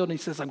battlefield and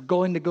he says, I'm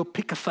going to go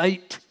pick a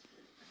fight.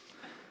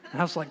 And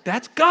I was like,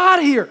 that's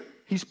God here.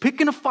 He's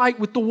picking a fight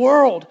with the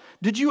world.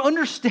 Did you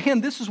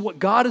understand this is what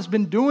God has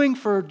been doing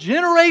for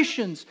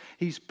generations?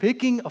 He's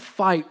picking a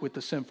fight with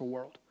the sinful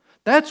world.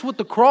 That's what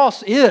the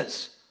cross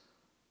is.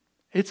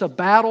 It's a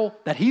battle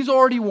that He's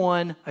already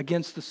won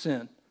against the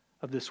sin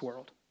of this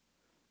world.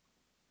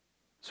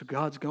 So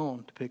God's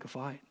gone to pick a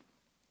fight.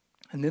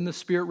 And then the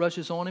Spirit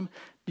rushes on Him.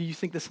 Do you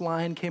think this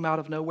lion came out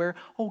of nowhere?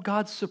 Oh,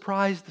 God's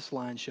surprised this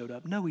lion showed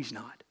up. No, He's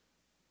not.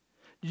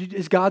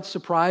 Is God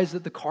surprised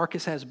that the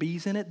carcass has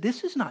bees in it?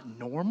 This is not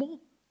normal.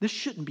 This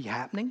shouldn't be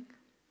happening.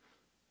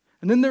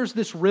 And then there's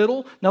this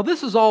riddle. Now,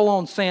 this is all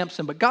on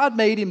Samson, but God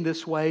made him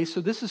this way,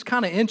 so this is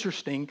kind of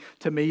interesting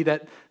to me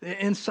that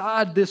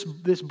inside this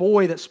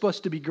boy that's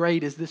supposed to be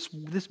great is this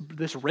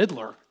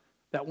riddler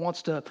that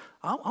wants to,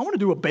 I want to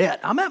do a bet.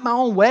 I'm at my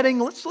own wedding.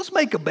 Let's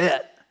make a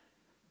bet.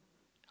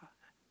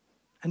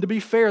 And to be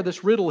fair,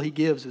 this riddle he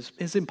gives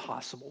is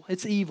impossible.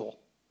 It's evil.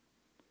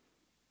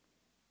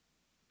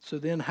 So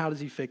then how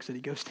does he fix it?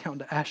 He goes down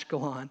to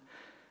Ashkelon.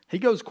 He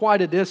goes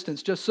quite a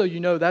distance, just so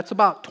you know, that's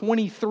about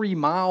 23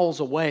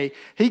 miles away.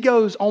 He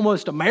goes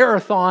almost a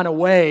marathon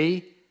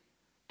away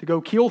to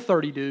go kill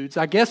 30 dudes.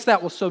 I guess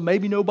that was so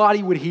maybe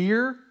nobody would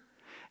hear.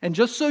 And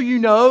just so you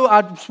know,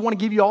 I just want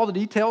to give you all the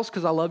details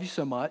because I love you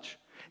so much.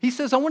 He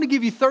says, I want to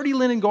give you 30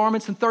 linen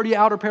garments and 30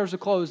 outer pairs of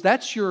clothes.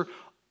 That's your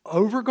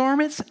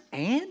overgarments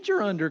and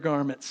your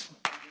undergarments.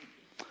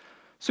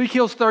 So he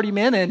kills 30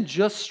 men and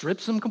just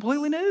strips them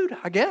completely nude,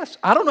 I guess.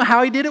 I don't know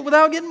how he did it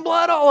without getting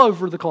blood all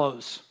over the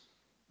clothes.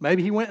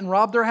 Maybe he went and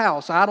robbed their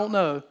house. I don't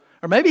know.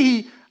 Or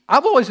maybe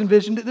I've always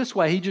envisioned it this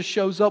way. He just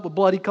shows up with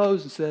bloody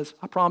clothes and says,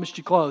 I promised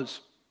you clothes.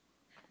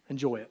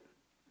 Enjoy it.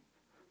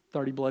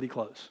 30 bloody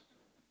clothes.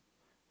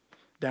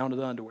 Down to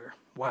the underwear.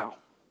 Wow.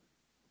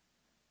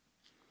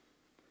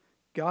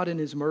 God in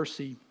His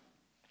mercy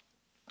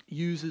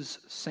uses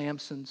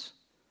Samson's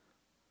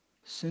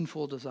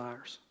sinful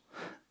desires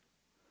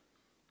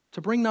to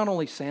bring not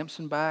only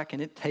Samson back,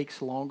 and it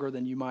takes longer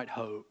than you might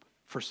hope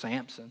for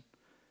Samson,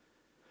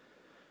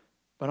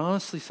 but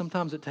honestly,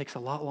 sometimes it takes a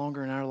lot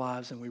longer in our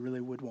lives than we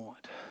really would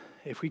want.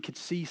 If we could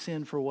see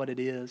sin for what it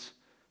is,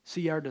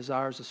 see our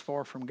desires as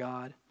far from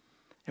God,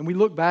 and we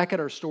look back at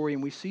our story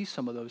and we see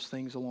some of those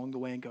things along the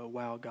way and go,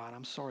 wow, God,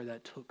 I'm sorry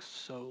that took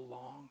so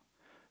long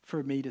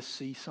for me to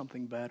see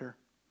something better,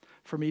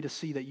 for me to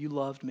see that you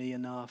loved me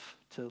enough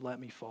to let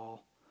me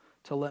fall,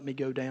 to let me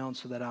go down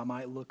so that I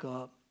might look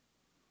up.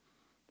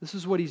 This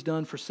is what He's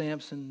done for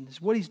Samson.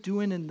 It's what He's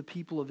doing in the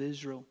people of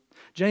Israel.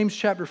 James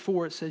chapter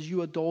 4, it says,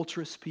 you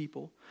adulterous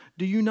people,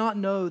 do you not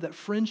know that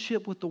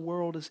friendship with the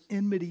world is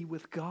enmity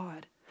with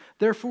God?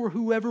 Therefore,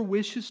 whoever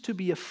wishes to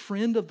be a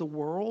friend of the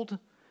world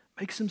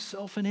makes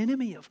himself an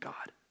enemy of God.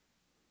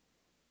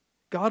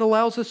 God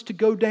allows us to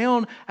go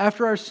down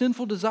after our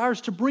sinful desires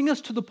to bring us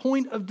to the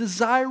point of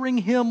desiring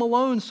Him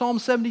alone. Psalm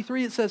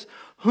 73, it says,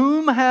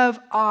 whom have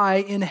I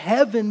in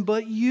heaven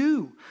but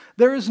you?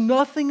 There is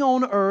nothing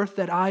on earth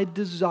that I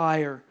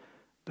desire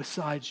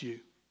besides you.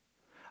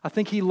 I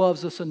think He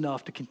loves us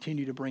enough to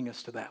continue to bring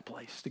us to that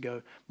place, to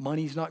go,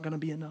 money's not going to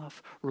be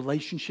enough,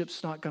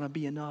 relationships not going to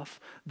be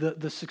enough,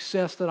 the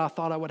success that I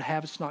thought I would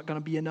have is not going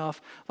to be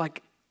enough.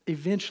 Like,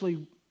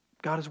 eventually,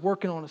 God is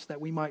working on us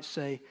that we might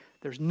say,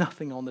 there's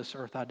nothing on this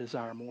earth I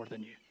desire more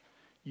than you.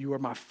 You are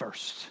my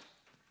first.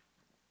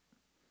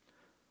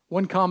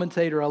 One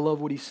commentator, I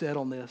love what he said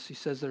on this. He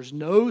says, there's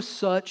no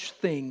such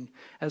thing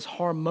as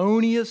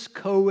harmonious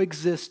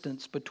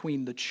coexistence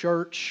between the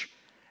church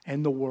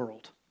and the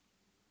world.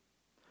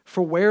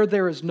 For where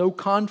there is no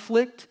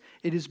conflict,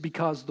 it is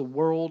because the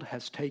world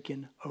has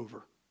taken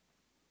over.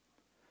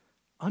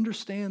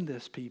 Understand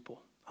this,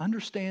 people.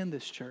 Understand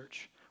this,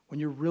 church. When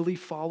you're really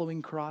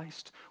following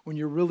Christ, when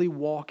you're really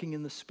walking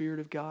in the Spirit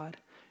of God,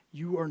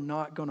 you are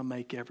not going to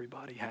make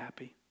everybody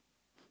happy.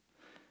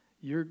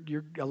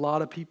 A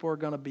lot of people are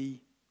going to be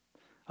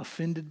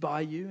offended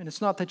by you. And it's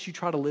not that you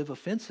try to live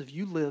offensive.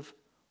 You live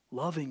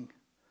loving.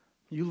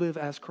 You live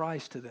as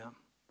Christ to them.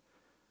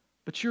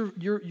 But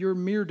your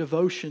mere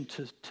devotion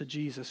to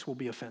Jesus will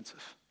be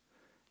offensive.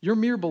 Your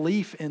mere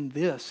belief in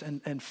this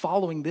and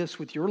following this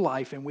with your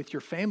life and with your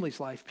family's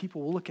life,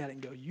 people will look at it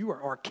and go, you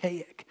are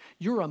archaic.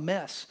 You're a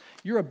mess.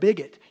 You're a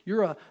bigot.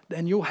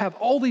 And you'll have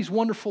all these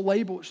wonderful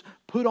labels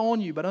put on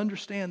you. But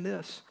understand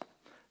this,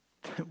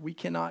 we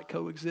cannot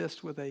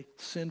coexist with a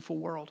sinful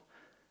world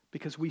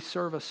because we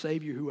serve a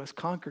Savior who has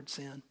conquered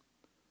sin.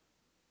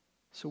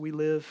 So we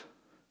live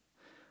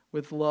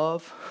with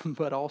love,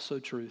 but also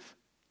truth.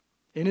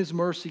 In His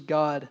mercy,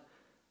 God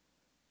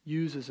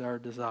uses our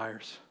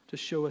desires to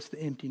show us the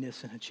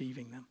emptiness in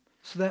achieving them.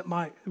 So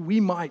that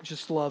we might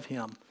just love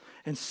Him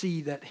and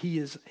see that He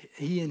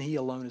and He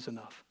alone is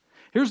enough.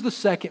 Here's the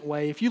second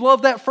way. If you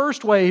love that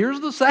first way, here's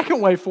the second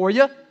way for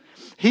you.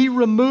 He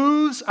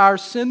removes our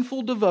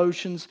sinful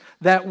devotions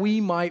that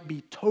we might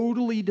be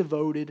totally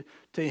devoted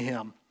to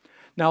Him.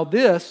 Now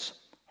this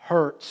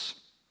hurts.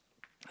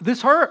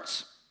 This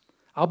hurts.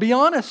 I'll be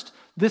honest.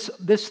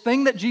 This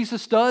thing that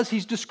Jesus does,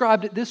 He's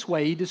described it this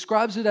way. He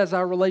describes it as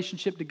our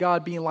relationship to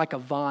God being like a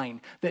vine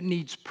that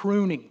needs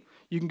pruning.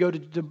 You can go to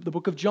the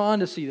book of John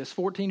to see this,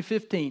 14,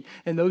 15.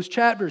 In those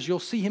chapters, you'll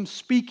see him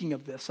speaking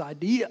of this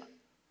idea.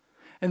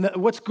 And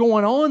what's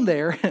going on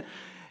there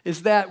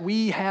is that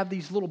we have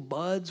these little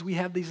buds, we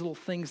have these little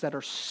things that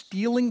are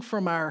stealing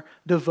from our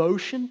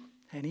devotion,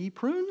 and he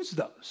prunes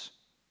those.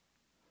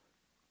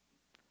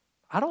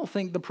 I don't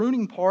think the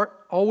pruning part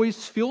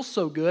always feels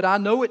so good. I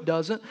know it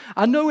doesn't.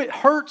 I know it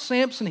hurt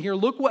Samson here.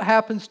 Look what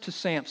happens to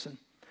Samson.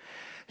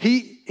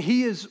 He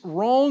is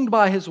wronged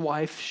by his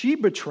wife. She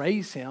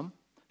betrays him.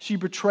 She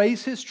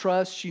betrays his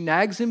trust. She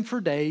nags him for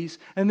days.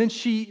 And then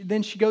she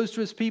goes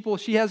to his people.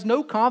 She has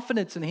no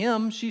confidence in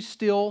him. She's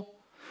still...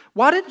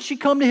 Why didn't she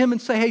come to him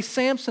and say, hey,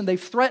 Samson,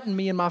 they've threatened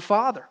me and my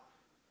father?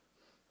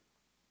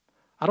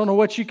 I don't know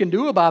what you can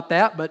do about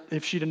that, but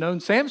if she'd have known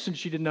Samson,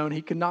 she'd have known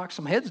he could knock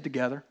some heads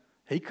together.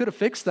 He could have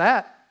fixed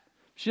that.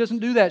 She doesn't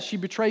do that. She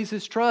betrays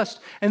his trust.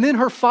 And then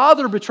her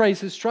father betrays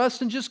his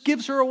trust and just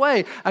gives her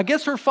away. I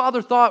guess her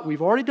father thought,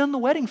 we've already done the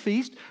wedding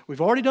feast.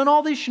 We've already done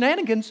all these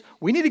shenanigans.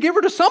 We need to give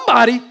her to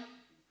somebody.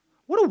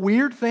 What a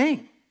weird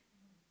thing.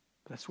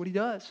 But that's what he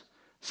does.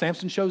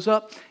 Samson shows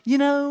up.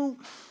 I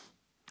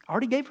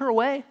already gave her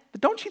away.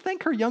 But don't you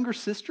think her younger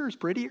sister is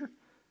prettier?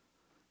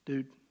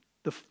 Dude,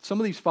 some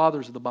of these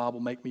fathers of the Bible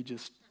make me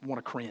just want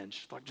to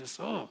cringe. Like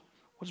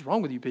what's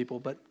wrong with you people?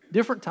 But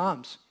different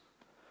times.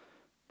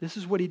 This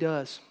is what he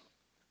does.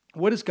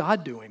 What is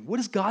God doing?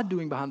 What is God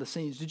doing behind the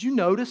scenes? Did you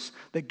notice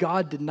that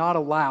God did not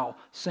allow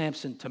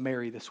Samson to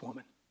marry this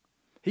woman?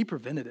 He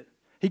prevented it.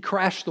 He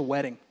crashed the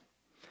wedding.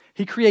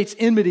 He creates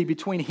enmity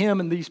between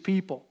him and these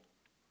people.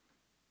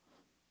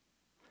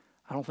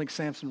 I don't think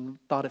Samson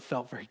thought it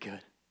felt very good.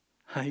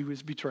 He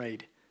was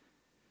betrayed.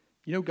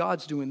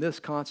 God's doing this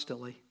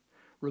constantly,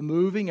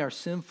 removing our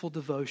sinful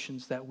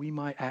devotions that we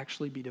might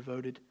actually be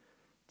devoted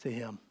to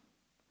him.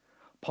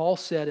 Paul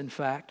said, in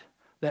fact,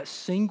 that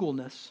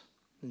singleness,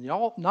 and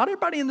y'all, not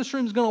everybody in this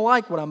room is going to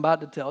like what I'm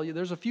about to tell you.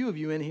 There's a few of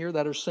you in here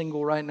that are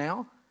single right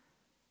now.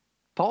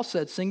 Paul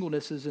said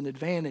singleness is an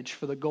advantage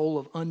for the goal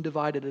of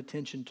undivided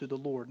attention to the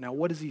Lord. Now,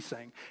 what is he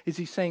saying? Is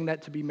he saying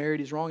that to be married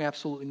is wrong?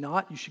 Absolutely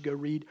not. You should go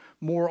read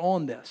more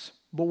on this.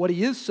 But what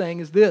he is saying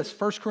is this,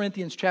 1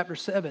 Corinthians chapter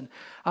 7.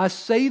 I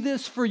say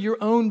this for your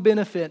own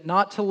benefit,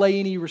 not to lay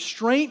any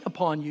restraint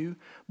upon you,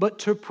 but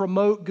to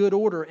promote good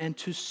order and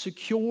to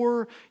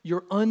secure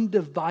your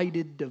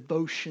undivided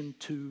devotion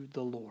to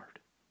the Lord.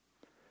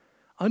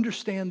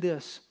 Understand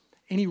this.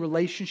 Any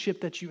relationship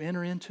that you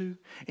enter into,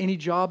 any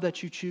job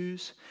that you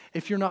choose,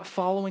 if you're not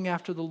following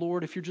after the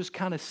Lord, if you're just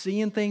kind of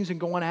seeing things and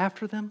going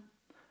after them,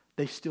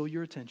 they steal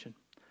your attention.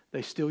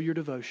 They steal your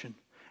devotion.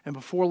 And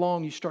before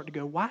long, you start to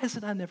go, why is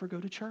it I never go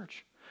to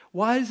church?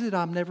 Why is it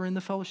I'm never in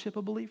the fellowship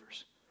of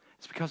believers?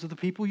 It's because of the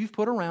people you've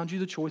put around you,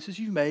 the choices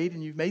you've made,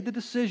 and you've made the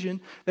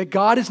decision that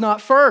God is not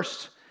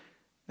first.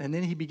 And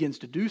then he begins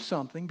to do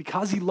something,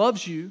 because he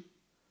loves you,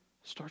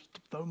 starts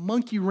to throw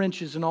monkey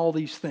wrenches and all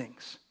these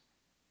things.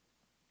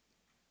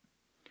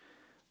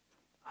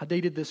 I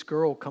dated this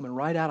girl coming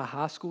right out of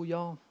high school,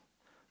 y'all,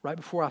 right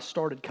before I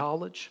started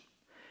college.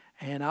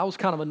 And I was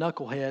kind of a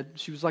knucklehead.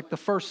 She was like the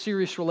first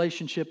serious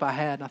relationship I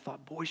had. And I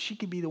thought, boy, she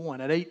could be the one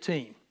at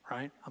 18,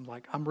 right? I'm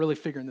like, I'm really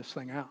figuring this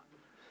thing out.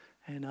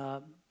 And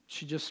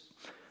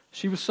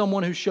she was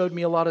someone who showed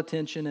me a lot of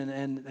attention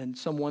and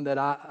someone that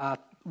I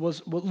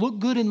was looked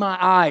good in my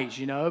eyes,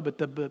 But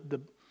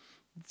the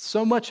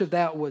so much of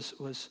that was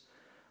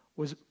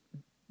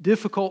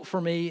difficult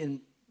for me. And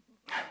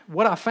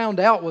what I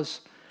found out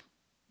was,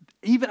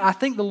 I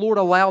think the Lord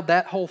allowed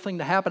that whole thing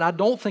to happen. I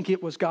don't think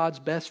it was God's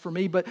best for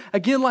me. But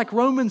again, like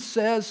Romans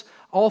says,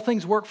 all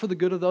things work for the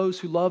good of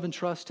those who love and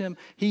trust him.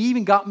 He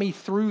even got me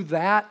through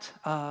that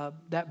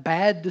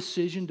bad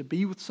decision to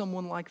be with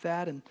someone like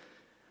that. And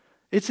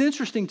it's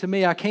interesting to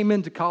me. I came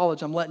into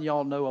college. I'm letting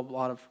y'all know a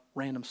lot of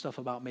random stuff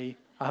about me.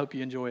 I hope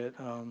you enjoy it.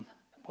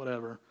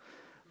 Whatever.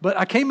 But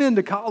I came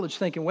into college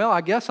thinking, well,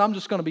 I guess I'm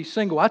just going to be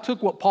single. I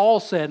took what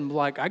Paul said and was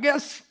like, I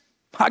guess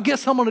I'm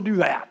going to do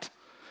that.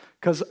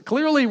 Because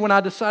clearly when I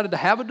decided to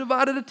have a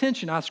divided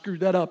attention, I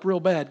screwed that up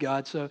real bad,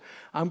 God. So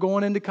I'm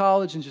going into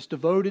college and just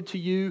devoted to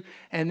you.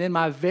 And then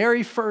my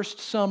very first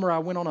summer, I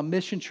went on a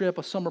mission trip,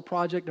 a summer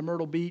project to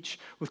Myrtle Beach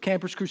with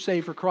Campus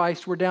Crusade for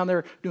Christ. We're down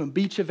there doing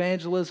beach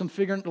evangelism,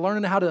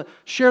 learning how to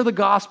share the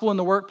gospel in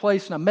the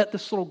workplace. And I met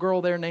this little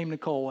girl there named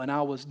Nicole, and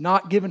I was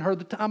not giving her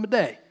the time of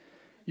day.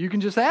 You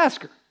can just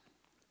ask her.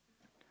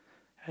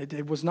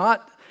 It was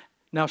not.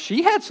 Now,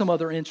 she had some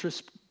other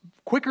interests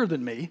quicker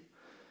than me.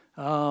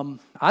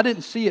 I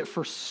didn't see it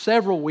for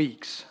several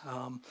weeks.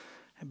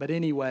 But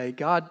anyway,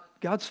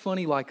 God's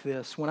funny like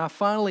this. When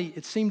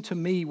it seemed to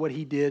me what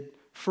he did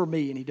for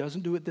me, and he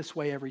doesn't do it this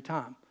way every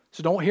time.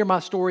 So don't hear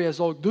my story as,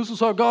 oh, this is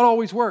how God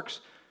always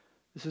works.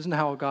 This isn't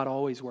how God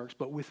always works.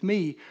 But with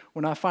me,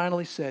 when I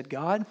finally said,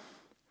 God,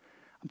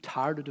 I'm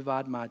tired of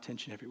dividing my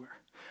attention everywhere.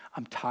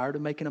 I'm tired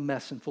of making a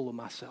mess and full of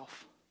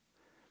myself.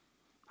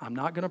 I'm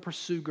not going to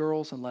pursue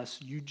girls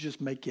unless you just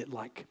make it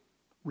like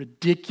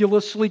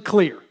ridiculously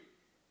clear.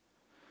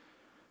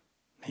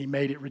 He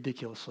made it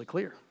ridiculously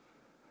clear.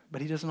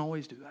 But he doesn't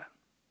always do that.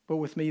 But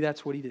with me,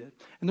 that's what he did.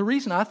 And the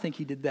reason I think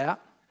he did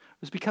that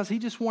It was because He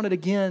just wanted,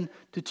 again,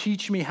 to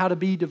teach me how to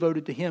be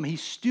devoted to Him.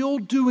 He's still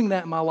doing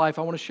that in my life.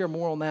 I want to share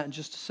more on that in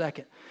just a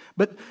second.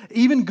 But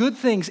even good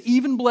things,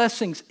 even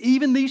blessings,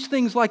 even these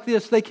things like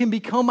this, they can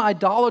become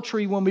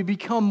idolatry when we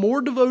become more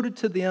devoted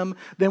to them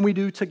than we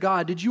do to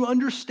God. Did you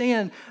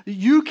understand that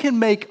you can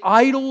make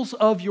idols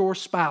of your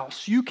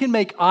spouse? You can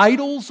make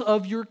idols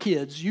of your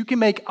kids. You can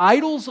make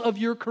idols of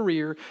your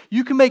career.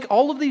 You can make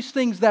all of these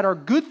things that are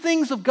good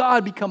things of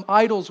God become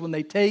idols when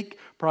they take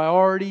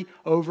priority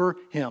over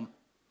Him.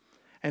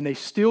 And they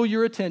steal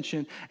your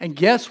attention. And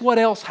guess what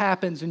else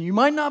happens? And you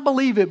might not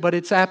believe it, but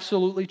it's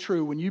absolutely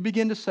true. When you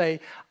begin to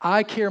say,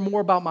 I care more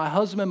about my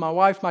husband, my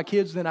wife, my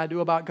kids than I do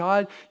about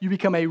God, you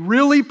become a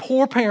really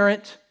poor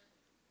parent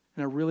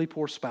and a really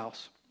poor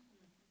spouse.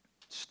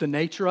 It's the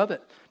nature of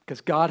it.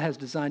 Because God has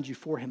designed you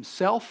for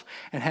Himself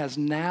and has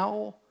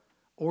now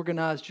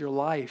organized your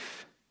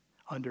life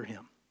under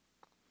Him.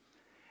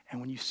 And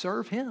when you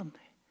serve Him,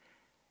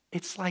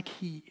 it's like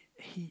He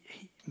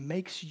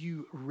makes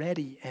you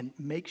ready and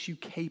makes you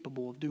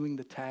capable of doing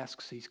the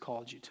tasks He's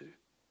called you to.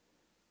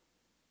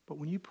 But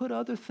when you put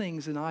other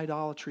things in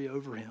idolatry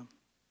over Him,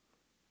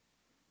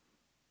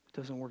 it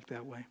doesn't work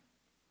that way.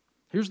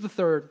 Here's the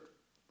third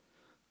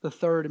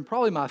and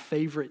probably my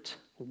favorite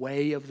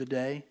way of the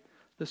day.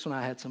 This one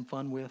I had some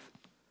fun with.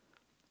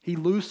 He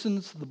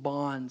loosens the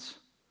bonds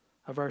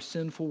of our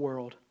sinful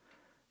world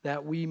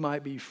that we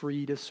might be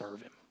free to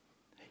serve Him.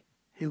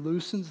 He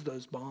loosens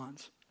those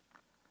bonds.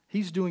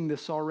 He's doing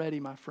this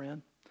already, my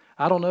friend.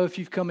 I don't know if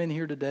you've come in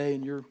here today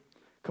and you're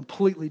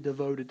completely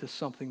devoted to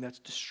something that's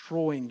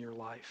destroying your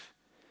life.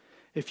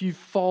 If you've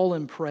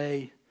fallen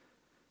prey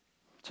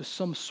to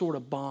some sort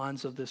of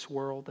bonds of this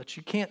world that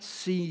you can't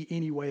see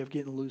any way of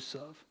getting loose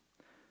of.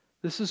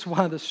 This is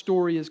why the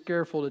story is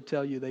careful to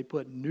tell you they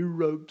put new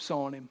ropes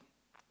on him.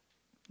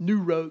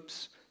 New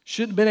ropes.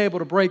 Shouldn't have been able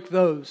to break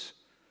those.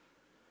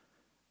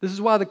 This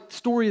is why the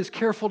story is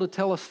careful to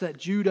tell us that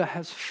Judah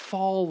has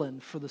fallen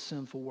for the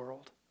sinful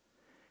world.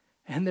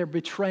 And they're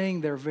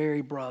betraying their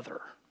very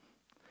brother,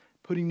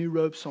 putting new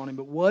ropes on him.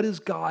 But what is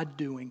God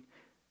doing?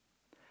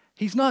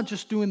 He's not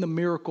just doing the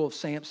miracle of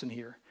Samson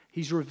here.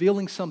 He's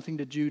revealing something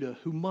to Judah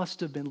who must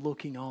have been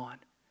looking on.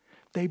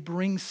 They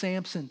bring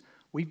Samson.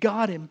 We've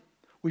got him.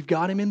 We've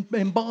got him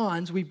in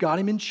bonds. We've got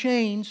him in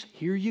chains.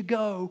 Here you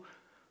go.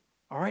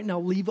 All right, now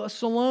leave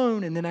us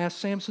alone. And then as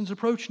Samson's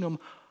approaching them,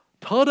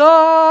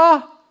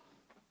 ta-da!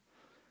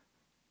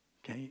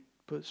 Can't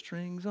put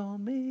strings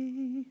on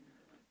me.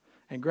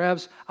 And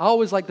grabs, I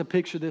always like to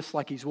picture this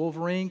like he's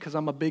Wolverine because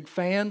I'm a big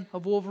fan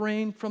of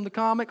Wolverine from the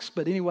comics.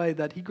 But anyway,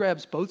 that he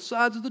grabs both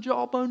sides of the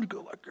jawbone to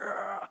go like,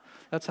 ah.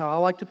 That's how I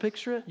like to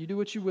picture it. You do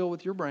what you will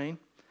with your brain.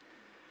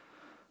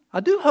 I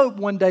do hope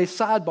one day,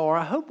 sidebar,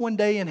 I hope one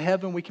day in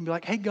heaven we can be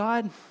like, hey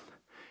God,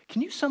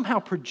 can you somehow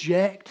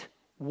project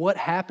what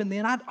happened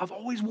then? I've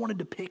always wanted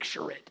to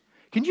picture it.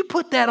 Can you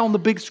put that on the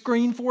big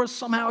screen for us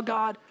somehow,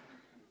 God?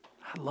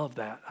 I love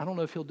that. I don't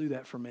know if He'll do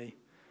that for me.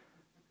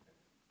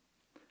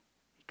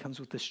 Comes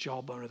with this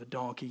jawbone of the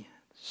donkey,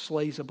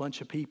 slays a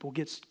bunch of people,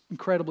 gets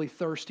incredibly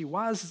thirsty.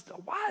 Why is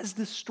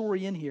this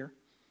story in here?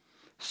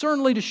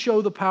 Certainly to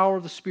show the power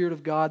of the Spirit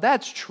of God.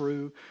 That's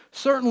true.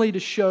 Certainly to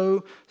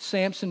show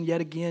Samson, yet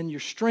again, your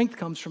strength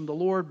comes from the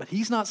Lord, but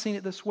he's not seen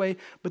it this way.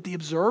 But the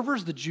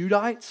observers, the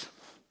Judites,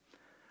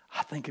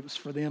 I think it was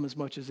for them as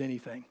much as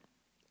anything.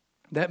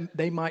 That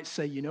they might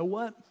say, you know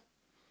what?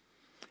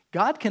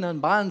 God can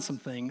unbind some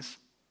things.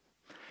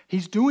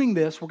 He's doing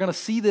this. We're going to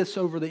see this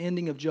over the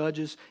ending of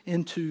Judges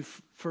into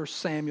 1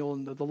 Samuel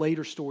and the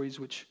later stories,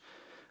 which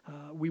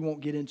we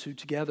won't get into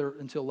together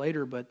until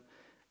later. But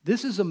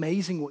this is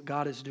amazing what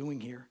God is doing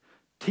here.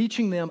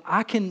 Teaching them,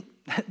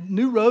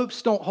 new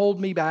ropes don't hold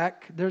me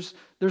back. There's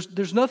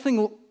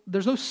nothing,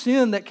 there's no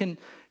sin that can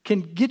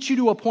get you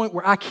to a point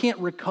where I can't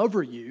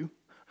recover you.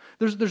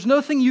 There's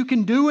nothing you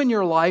can do in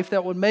your life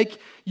that would make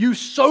you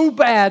so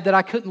bad that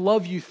I couldn't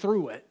love you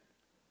through it.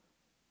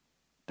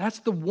 That's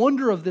the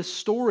wonder of this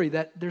story,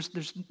 that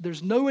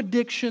there's no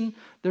addiction,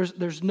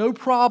 there's no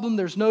problem,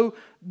 there's no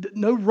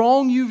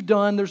wrong you've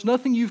done, there's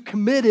nothing you've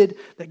committed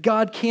that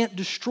God can't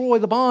destroy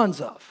the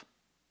bonds of.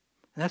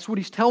 And that's what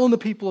He's telling the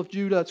people of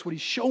Judah. That's what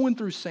He's showing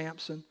through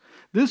Samson.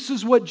 This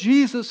is what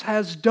Jesus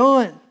has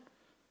done.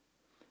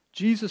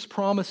 Jesus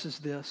promises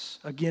this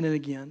again and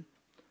again.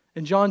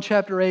 In John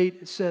chapter 8,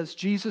 it says,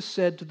 Jesus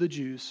said to the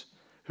Jews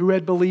who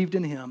had believed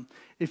in Him,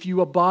 if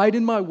you abide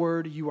in my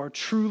word, you are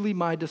truly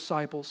my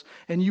disciples,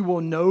 and you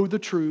will know the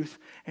truth,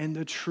 and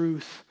the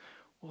truth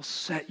will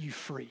set you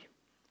free.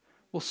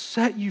 Will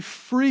set you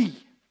free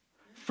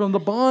from the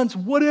bonds,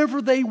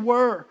 whatever they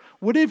were,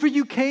 whatever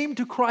you came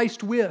to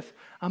Christ with.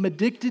 I'm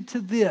addicted to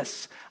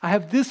this. I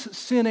have this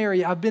sin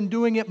area. I've been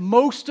doing it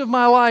most of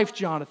my life,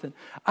 Jonathan.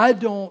 I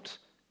don't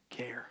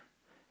care.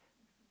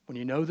 When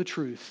you know the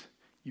truth,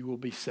 you will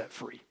be set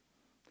free.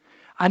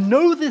 I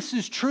know this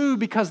is true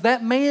because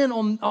that man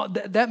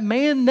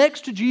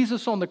next to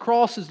Jesus on the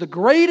cross is the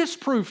greatest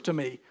proof to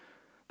me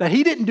that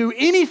he didn't do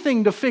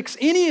anything to fix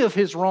any of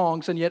his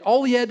wrongs, and yet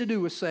all he had to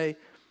do was say,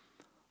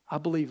 I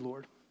believe,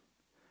 Lord.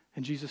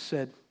 And Jesus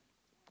said,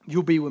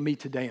 you'll be with me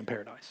today in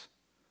paradise.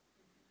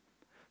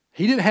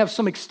 He didn't have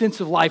some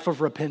extensive life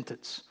of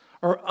repentance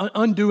or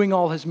undoing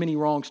all his many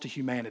wrongs to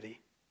humanity.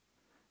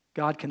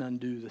 God can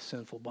undo the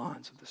sinful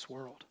bonds of this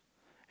world,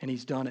 and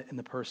he's done it in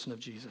the person of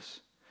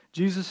Jesus.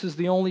 Jesus is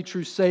the only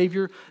true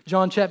Savior.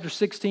 John chapter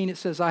 16, it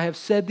says, I have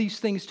said these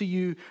things to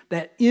you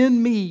that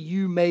in me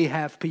you may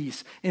have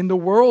peace. In the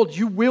world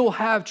you will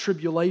have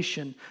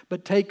tribulation,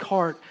 but take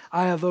heart,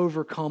 I have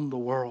overcome the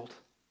world.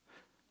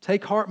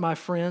 Take heart, my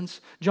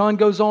friends. John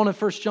goes on in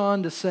 1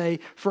 John to say,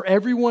 for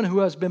everyone who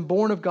has been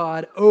born of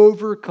God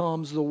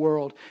overcomes the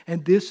world.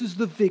 And this is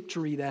the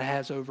victory that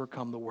has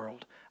overcome the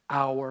world,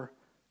 our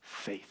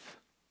faith.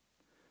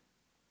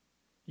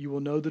 You will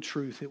know the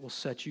truth. It will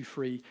set you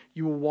free.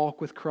 You will walk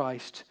with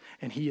Christ,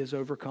 and he has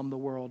overcome the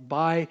world.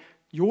 By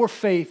your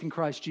faith in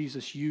Christ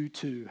Jesus, you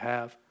too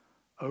have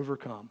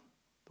overcome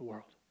the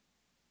world.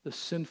 The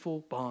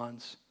sinful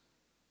bonds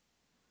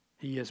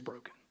he has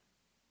broken.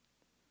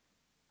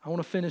 I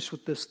want to finish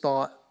with this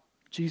thought.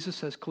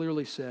 Jesus has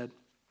clearly said,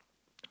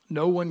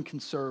 no one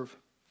can serve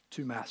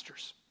two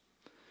masters.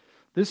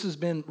 This has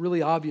been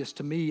really obvious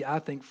to me, I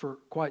think, for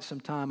quite some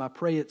time. I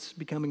pray it's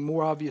becoming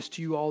more obvious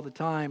to you all the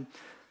time.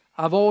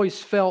 I've always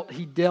felt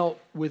he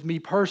dealt with me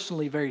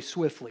personally very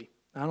swiftly.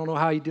 I don't know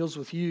how he deals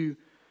with you.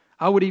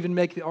 I would even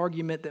make the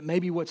argument that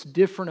maybe what's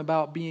different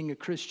about being a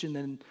Christian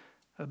than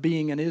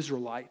being an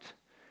Israelite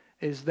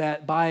is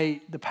that by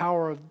the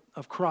power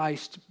of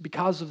Christ,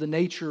 because of the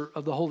nature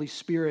of the Holy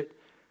Spirit,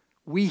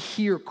 we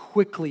hear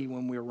quickly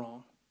when we're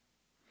wrong.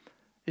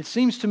 It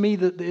seems to me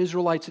that the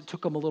Israelites, it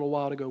took them a little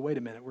while to go, wait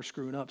a minute, we're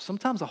screwing up.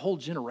 Sometimes a whole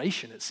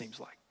generation, it seems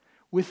like.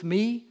 With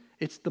me,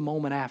 it's the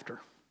moment after.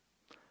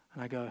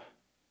 And I go,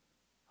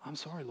 I'm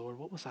sorry, Lord,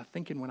 what was I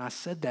thinking when I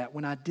said that,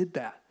 when I did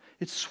that?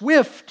 It's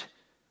swift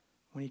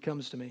when he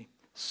comes to me.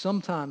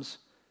 Sometimes,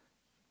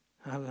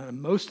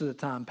 most of the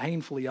time,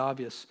 painfully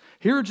obvious.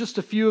 Here are just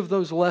a few of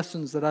those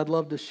lessons that I'd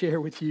love to share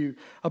with you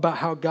about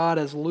how God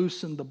has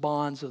loosened the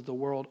bonds of the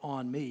world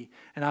on me.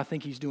 And I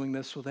think he's doing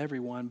this with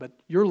everyone, but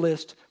your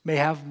list may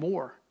have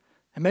more.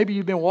 And maybe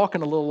you've been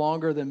walking a little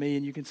longer than me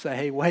and you can say,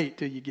 hey, wait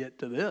till you get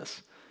to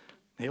this.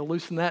 He'll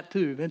loosen that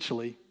too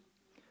eventually.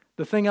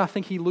 The thing I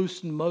think he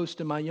loosened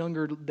most in my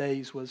younger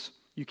days was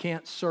you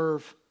can't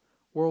serve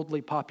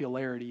worldly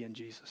popularity in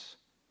Jesus.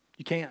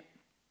 You can't.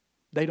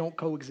 They don't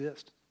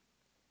coexist.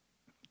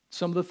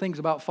 Some of the things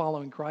about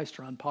following Christ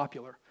are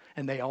unpopular,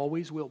 and they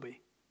always will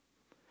be.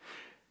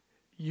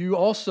 You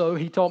also,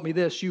 he taught me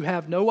this, you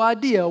have no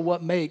idea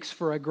what makes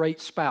for a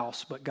great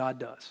spouse, but God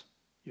does.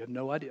 You have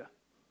no idea.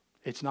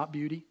 It's not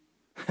beauty.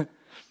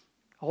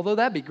 Although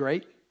that'd be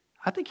great.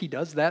 I think he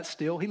does that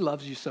still. He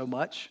loves you so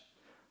much.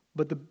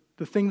 But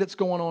the thing that's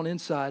going on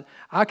inside,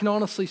 I can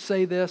honestly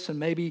say this, and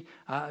maybe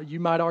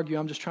you might argue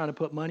I'm just trying to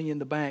put money in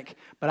the bank,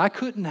 but I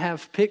couldn't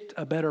have picked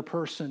a better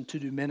person to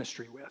do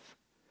ministry with.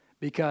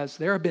 Because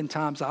there have been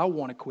times I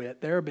want to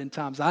quit. There have been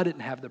times I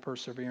didn't have the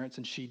perseverance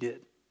and she did.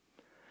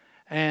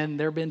 And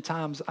there have been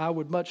times I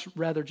would much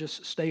rather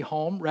just stay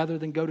home rather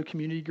than go to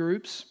community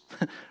groups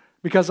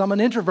because I'm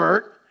an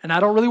introvert and I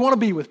don't really want to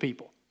be with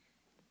people.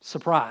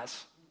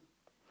 Surprise.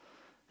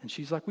 And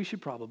she's like, we should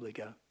probably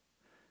go.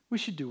 We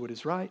should do what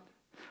is right.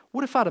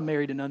 What if I'd have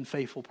married an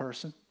unfaithful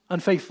person?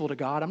 Unfaithful to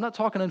God. I'm not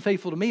talking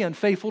unfaithful to me,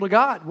 unfaithful to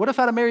God. What if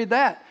I'd have married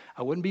that?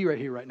 I wouldn't be right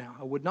here right now.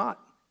 I would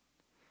not.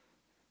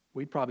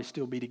 We'd probably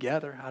still be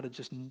together. I'd have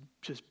just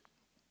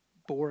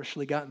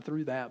boorishly gotten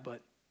through that.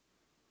 But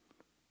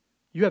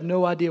you have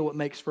no idea what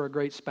makes for a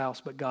great spouse,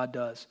 but God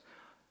does.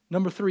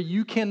 Number 3,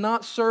 you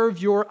cannot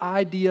serve your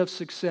idea of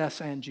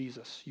success and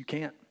Jesus. You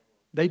can't.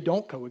 They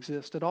don't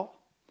coexist at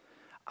all.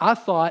 I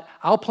thought,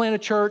 I'll plant a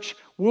church.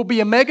 We'll be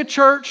a mega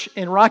church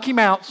in Rocky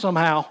Mount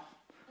somehow.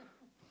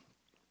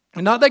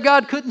 And not that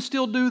God couldn't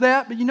still do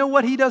that, but you know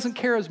what? He doesn't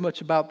care as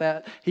much about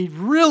that. He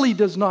really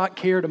does not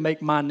care to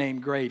make my name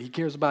great. He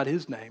cares about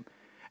his name.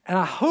 And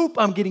I hope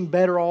I'm getting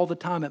better all the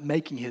time at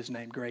making his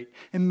name great.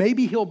 And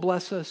maybe he'll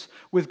bless us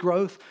with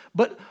growth.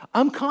 But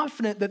I'm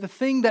confident that the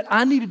thing that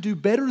I need to do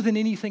better than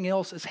anything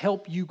else is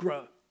help you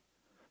grow.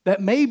 That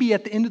maybe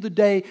at the end of the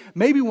day,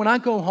 maybe when I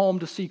go home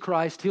to see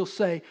Christ, he'll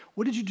say,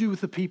 what did you do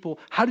with the people?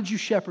 How did you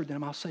shepherd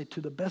them? I'll say,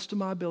 to the best of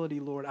my ability,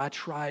 Lord, I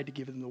tried to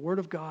give them the word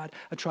of God.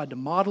 I tried to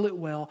model it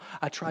well.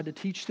 I tried to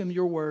teach them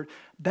your word.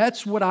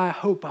 That's what I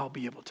hope I'll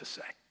be able to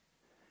say.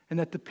 And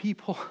that the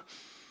people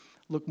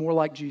look more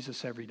like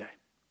Jesus every day.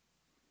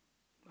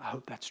 I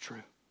hope that's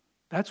true.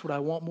 That's what I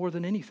want more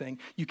than anything.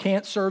 You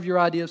can't serve your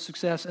idea of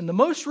success. And the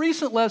most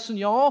recent lesson,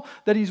 y'all,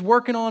 that he's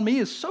working on me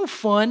is so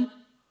fun.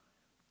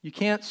 You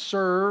can't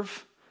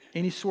serve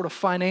any sort of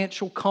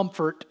financial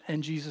comfort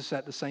and Jesus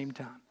at the same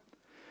time.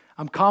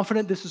 I'm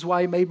confident this is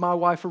why he made my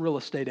wife a real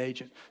estate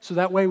agent. So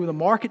that way when the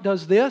market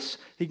does this,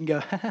 he can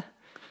go,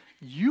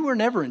 you were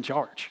never in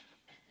charge.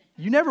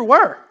 You never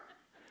were.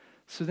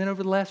 So then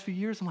over the last few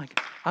years, I'm like,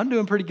 I'm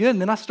doing pretty good. And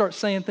then I start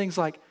saying things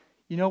like,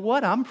 you know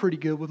what? I'm pretty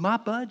good with my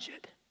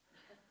budget.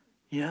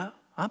 You know,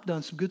 I've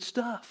done some good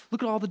stuff.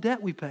 Look at all the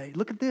debt we paid.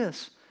 Look at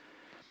this.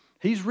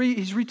 He's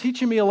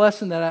reteaching me a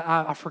lesson that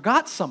I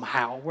forgot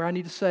somehow, where I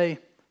need to say,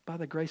 by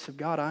the grace of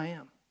God, I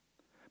am.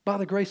 By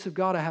the grace of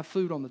God, I have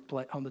food on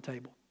the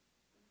table.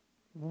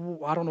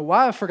 I don't know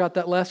why I forgot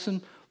that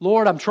lesson.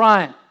 Lord, I'm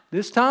trying.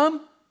 This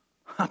time,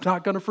 I'm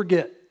not going to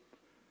forget.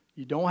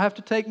 You don't have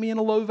to take me in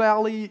a low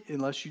valley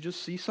unless you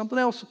just see something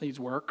else that needs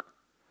work.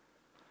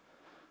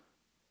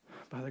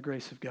 By the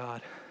grace of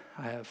God,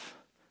 I have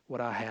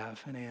what I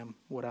have and am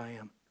what I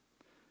am.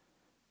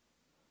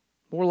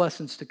 More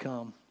lessons to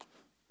come.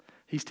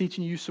 He's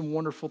teaching you some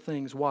wonderful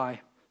things.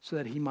 Why? So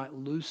that He might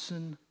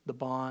loosen the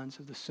bonds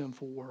of the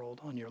sinful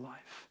world on your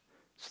life.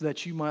 So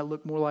that you might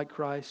look more like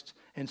Christ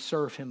and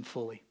serve Him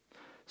fully.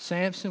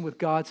 Samson, with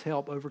God's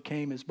help,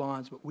 overcame his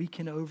bonds, but we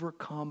can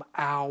overcome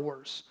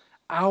ours.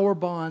 Our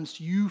bonds,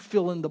 you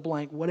fill in the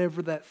blank,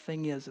 whatever that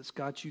thing is that's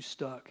got you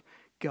stuck.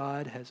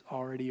 God has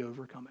already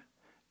overcome it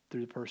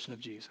through the person of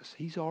Jesus.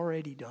 He's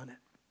already done it.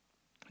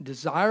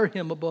 Desire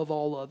Him above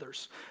all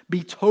others.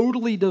 Be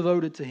totally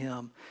devoted to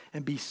Him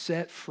and be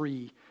set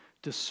free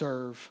to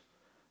serve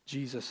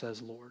Jesus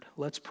as Lord.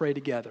 Let's pray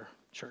together,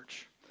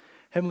 church.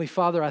 Heavenly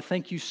Father, I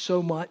thank You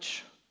so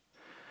much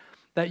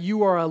that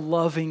You are a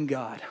loving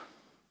God.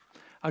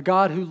 A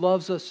God who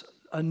loves us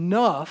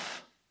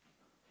enough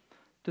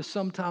to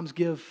sometimes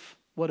give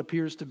what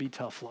appears to be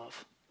tough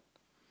love.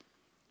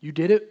 You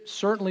did it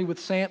certainly with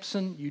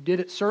Samson. You did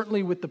it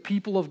certainly with the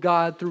people of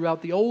God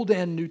throughout the Old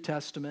and New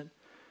Testament.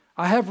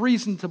 I have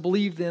reason to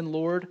believe then,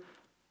 Lord,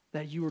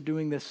 that You are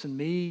doing this in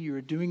me. You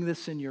are doing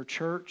this in Your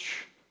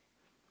church.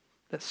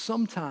 That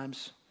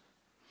sometimes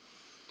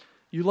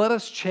You let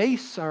us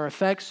chase our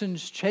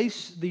affections,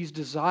 chase these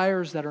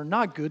desires that are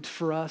not good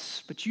for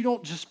us, but You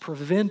don't just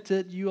prevent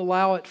it. You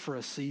allow it for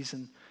a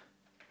season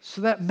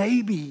so that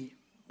maybe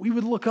we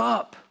would look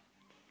up.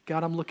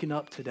 God, I'm looking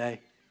up today.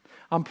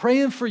 I'm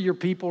praying for Your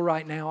people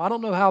right now. I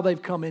don't know how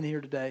they've come in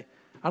here today.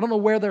 I don't know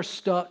where they're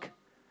stuck,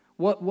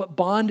 what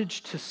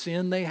bondage to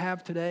sin they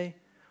have today,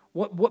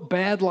 what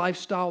bad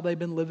lifestyle they've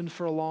been living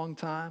for a long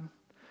time.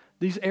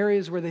 These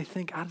areas where they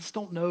think, I just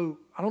don't know.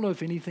 I don't know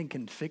if anything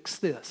can fix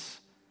this.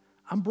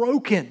 I'm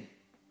broken.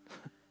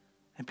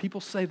 And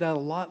people say that a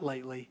lot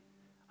lately.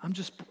 I'm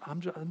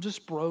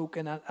just broke,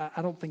 and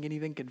I don't think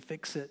anything can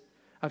fix it.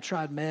 I've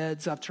tried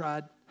meds. I've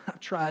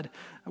tried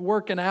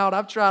working out.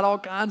 I've tried all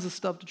kinds of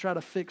stuff to try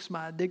to fix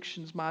my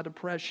addictions, my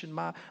depression,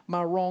 my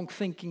wrong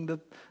thinking, the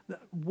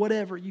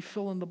whatever. You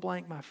fill in the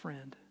blank, my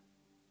friend.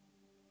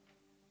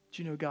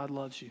 Do you know God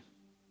loves you?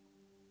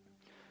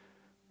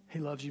 He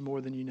loves you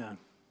more than you know.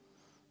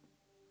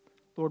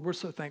 Lord, we're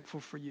so thankful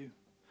for You.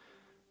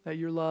 That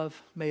Your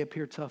love may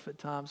appear tough at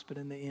times, but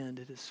in the end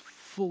it is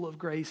full of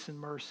grace and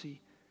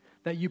mercy.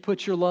 That You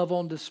put Your love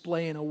on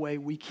display in a way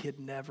we could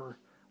never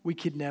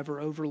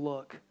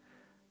overlook.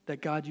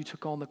 That God, You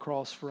took on the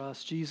cross for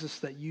us. Jesus,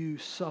 that You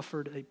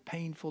suffered a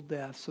painful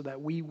death so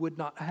that we would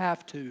not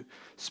have to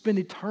spend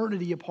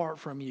eternity apart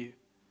from You.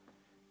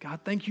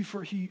 God, thank You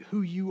for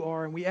who You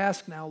are. And we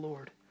ask now,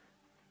 Lord,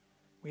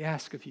 we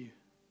ask of You,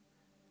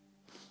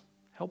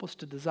 help us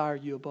to desire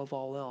You above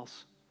all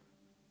else.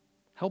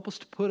 Help us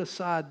to put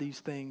aside these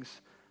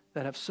things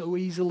that have so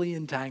easily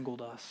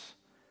entangled us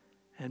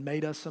and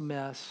made us a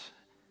mess.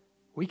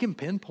 We can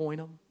pinpoint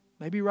them.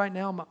 Maybe right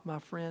now, my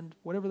friend,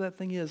 whatever that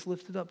thing is,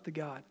 lift it up to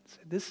God.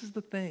 Say, this is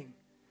the thing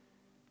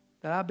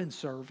that I've been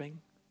serving.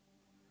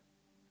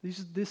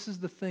 This is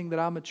the thing that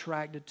I'm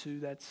attracted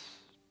to that's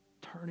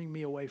turning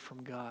me away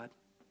from God.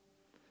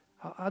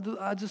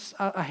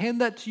 I hand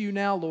that to You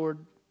now, Lord,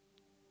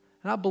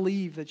 and I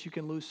believe that You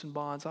can loosen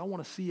bonds. I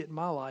want to see it in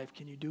my life.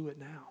 Can You do it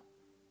now?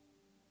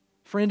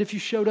 Friend, if you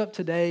showed up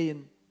today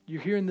and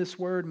you're hearing this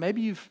word,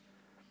 maybe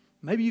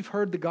you've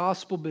heard the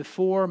gospel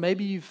before.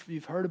 Maybe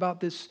you've heard about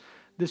this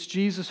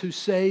Jesus who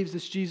saves,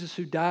 this Jesus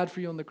who died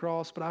for you on the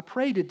cross. But I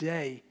pray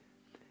today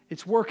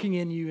it's working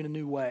in you in a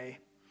new way.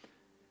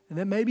 And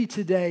that maybe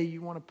today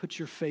you want to put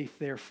your faith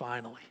there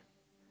finally.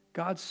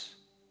 God's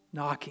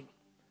knocking,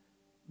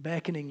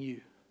 beckoning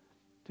you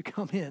to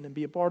come in and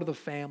be a part of the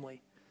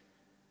family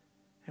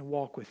and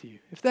walk with you.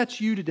 If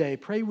that's you today,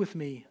 pray with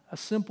me a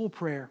simple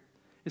prayer.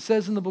 It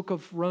says in the book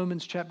of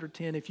Romans chapter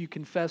 10, if you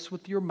confess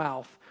with your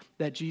mouth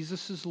that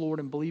Jesus is Lord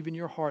and believe in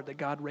your heart that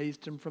God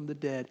raised Him from the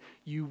dead,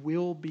 you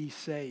will be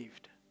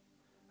saved.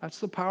 That's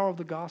the power of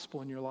the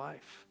gospel in your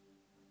life,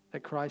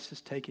 that Christ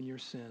has taken your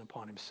sin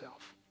upon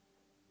Himself.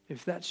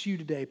 If that's you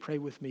today, pray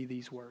with me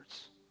these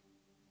words.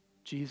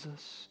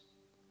 Jesus,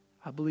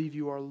 I believe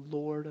You are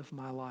Lord of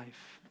my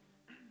life.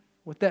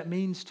 What that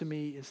means to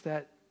me is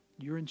that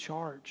You're in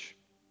charge.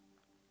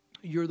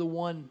 You're the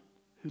one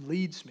who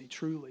leads me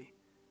truly.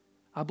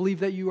 I believe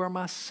that You are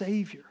my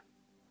Savior,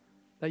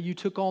 that You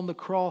took on the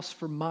cross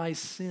for my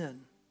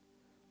sin,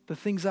 the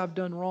things I've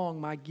done wrong,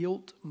 my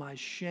guilt, my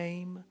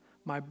shame,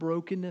 my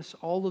brokenness,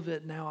 all of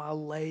it now I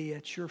lay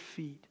at Your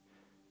feet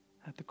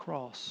at the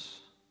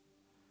cross.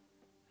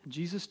 And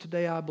Jesus,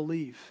 today I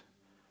believe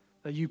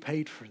that You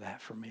paid for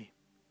that for me.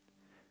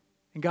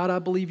 And God, I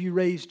believe You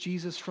raised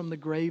Jesus from the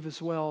grave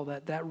as well,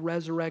 that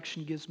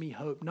resurrection gives me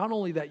hope. Not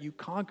only that You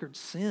conquered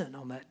sin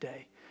on that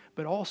day,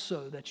 but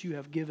also that You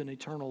have given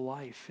eternal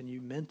life and You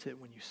meant it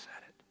when You said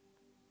it.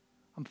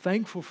 I'm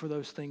thankful for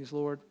those things,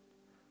 Lord.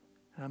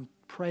 And I'm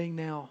praying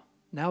now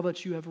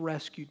that you have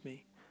rescued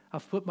me,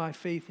 I've put my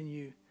faith in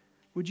you.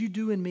 Would you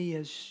do in me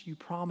as you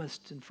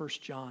promised in 1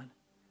 John,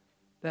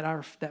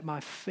 that my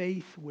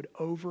faith would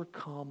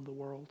overcome the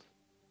world?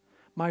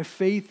 My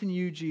faith in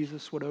you,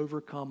 Jesus, would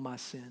overcome my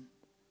sin.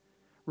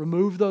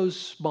 Remove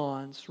those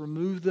bonds,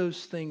 remove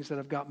those things that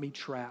have got me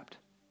trapped,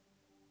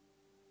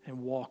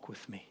 and walk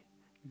with me,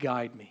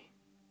 guide me.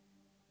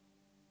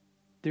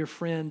 Dear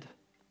friend,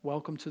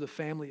 welcome to the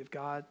family of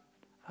God.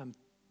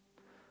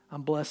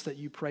 I'm blessed that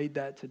you prayed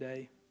that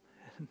today.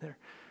 And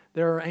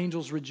there are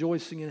angels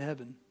rejoicing in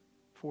heaven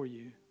for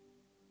you.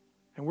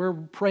 And we're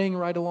praying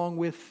right along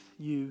with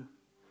you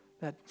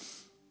that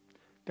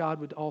God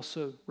would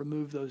also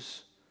remove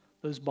those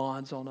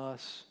bonds on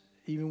us.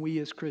 Even we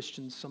as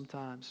Christians,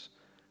 sometimes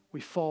we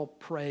fall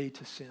prey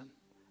to sin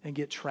and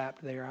get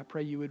trapped there. I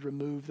pray you would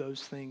remove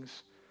those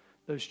things,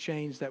 those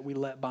chains that we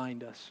let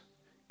bind us.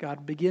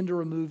 God, begin to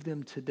remove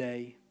them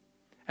today.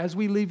 As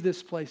we leave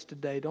this place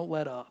today, don't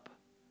let up.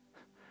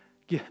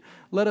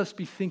 Let us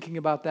be thinking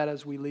about that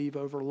as we leave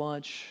over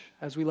lunch,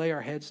 as we lay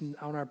our heads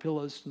on our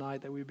pillows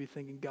tonight, that we would be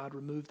thinking, God,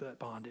 remove that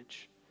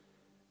bondage.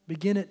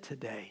 Begin it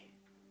today.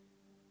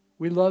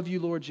 We love you,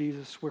 Lord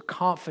Jesus. We're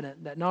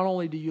confident that not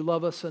only do you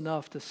love us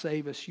enough to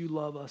save us, you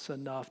love us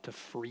enough to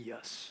free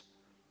us.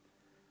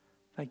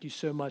 Thank you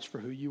so much for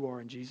who you are.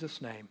 In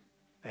Jesus' name,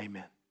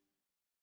 amen.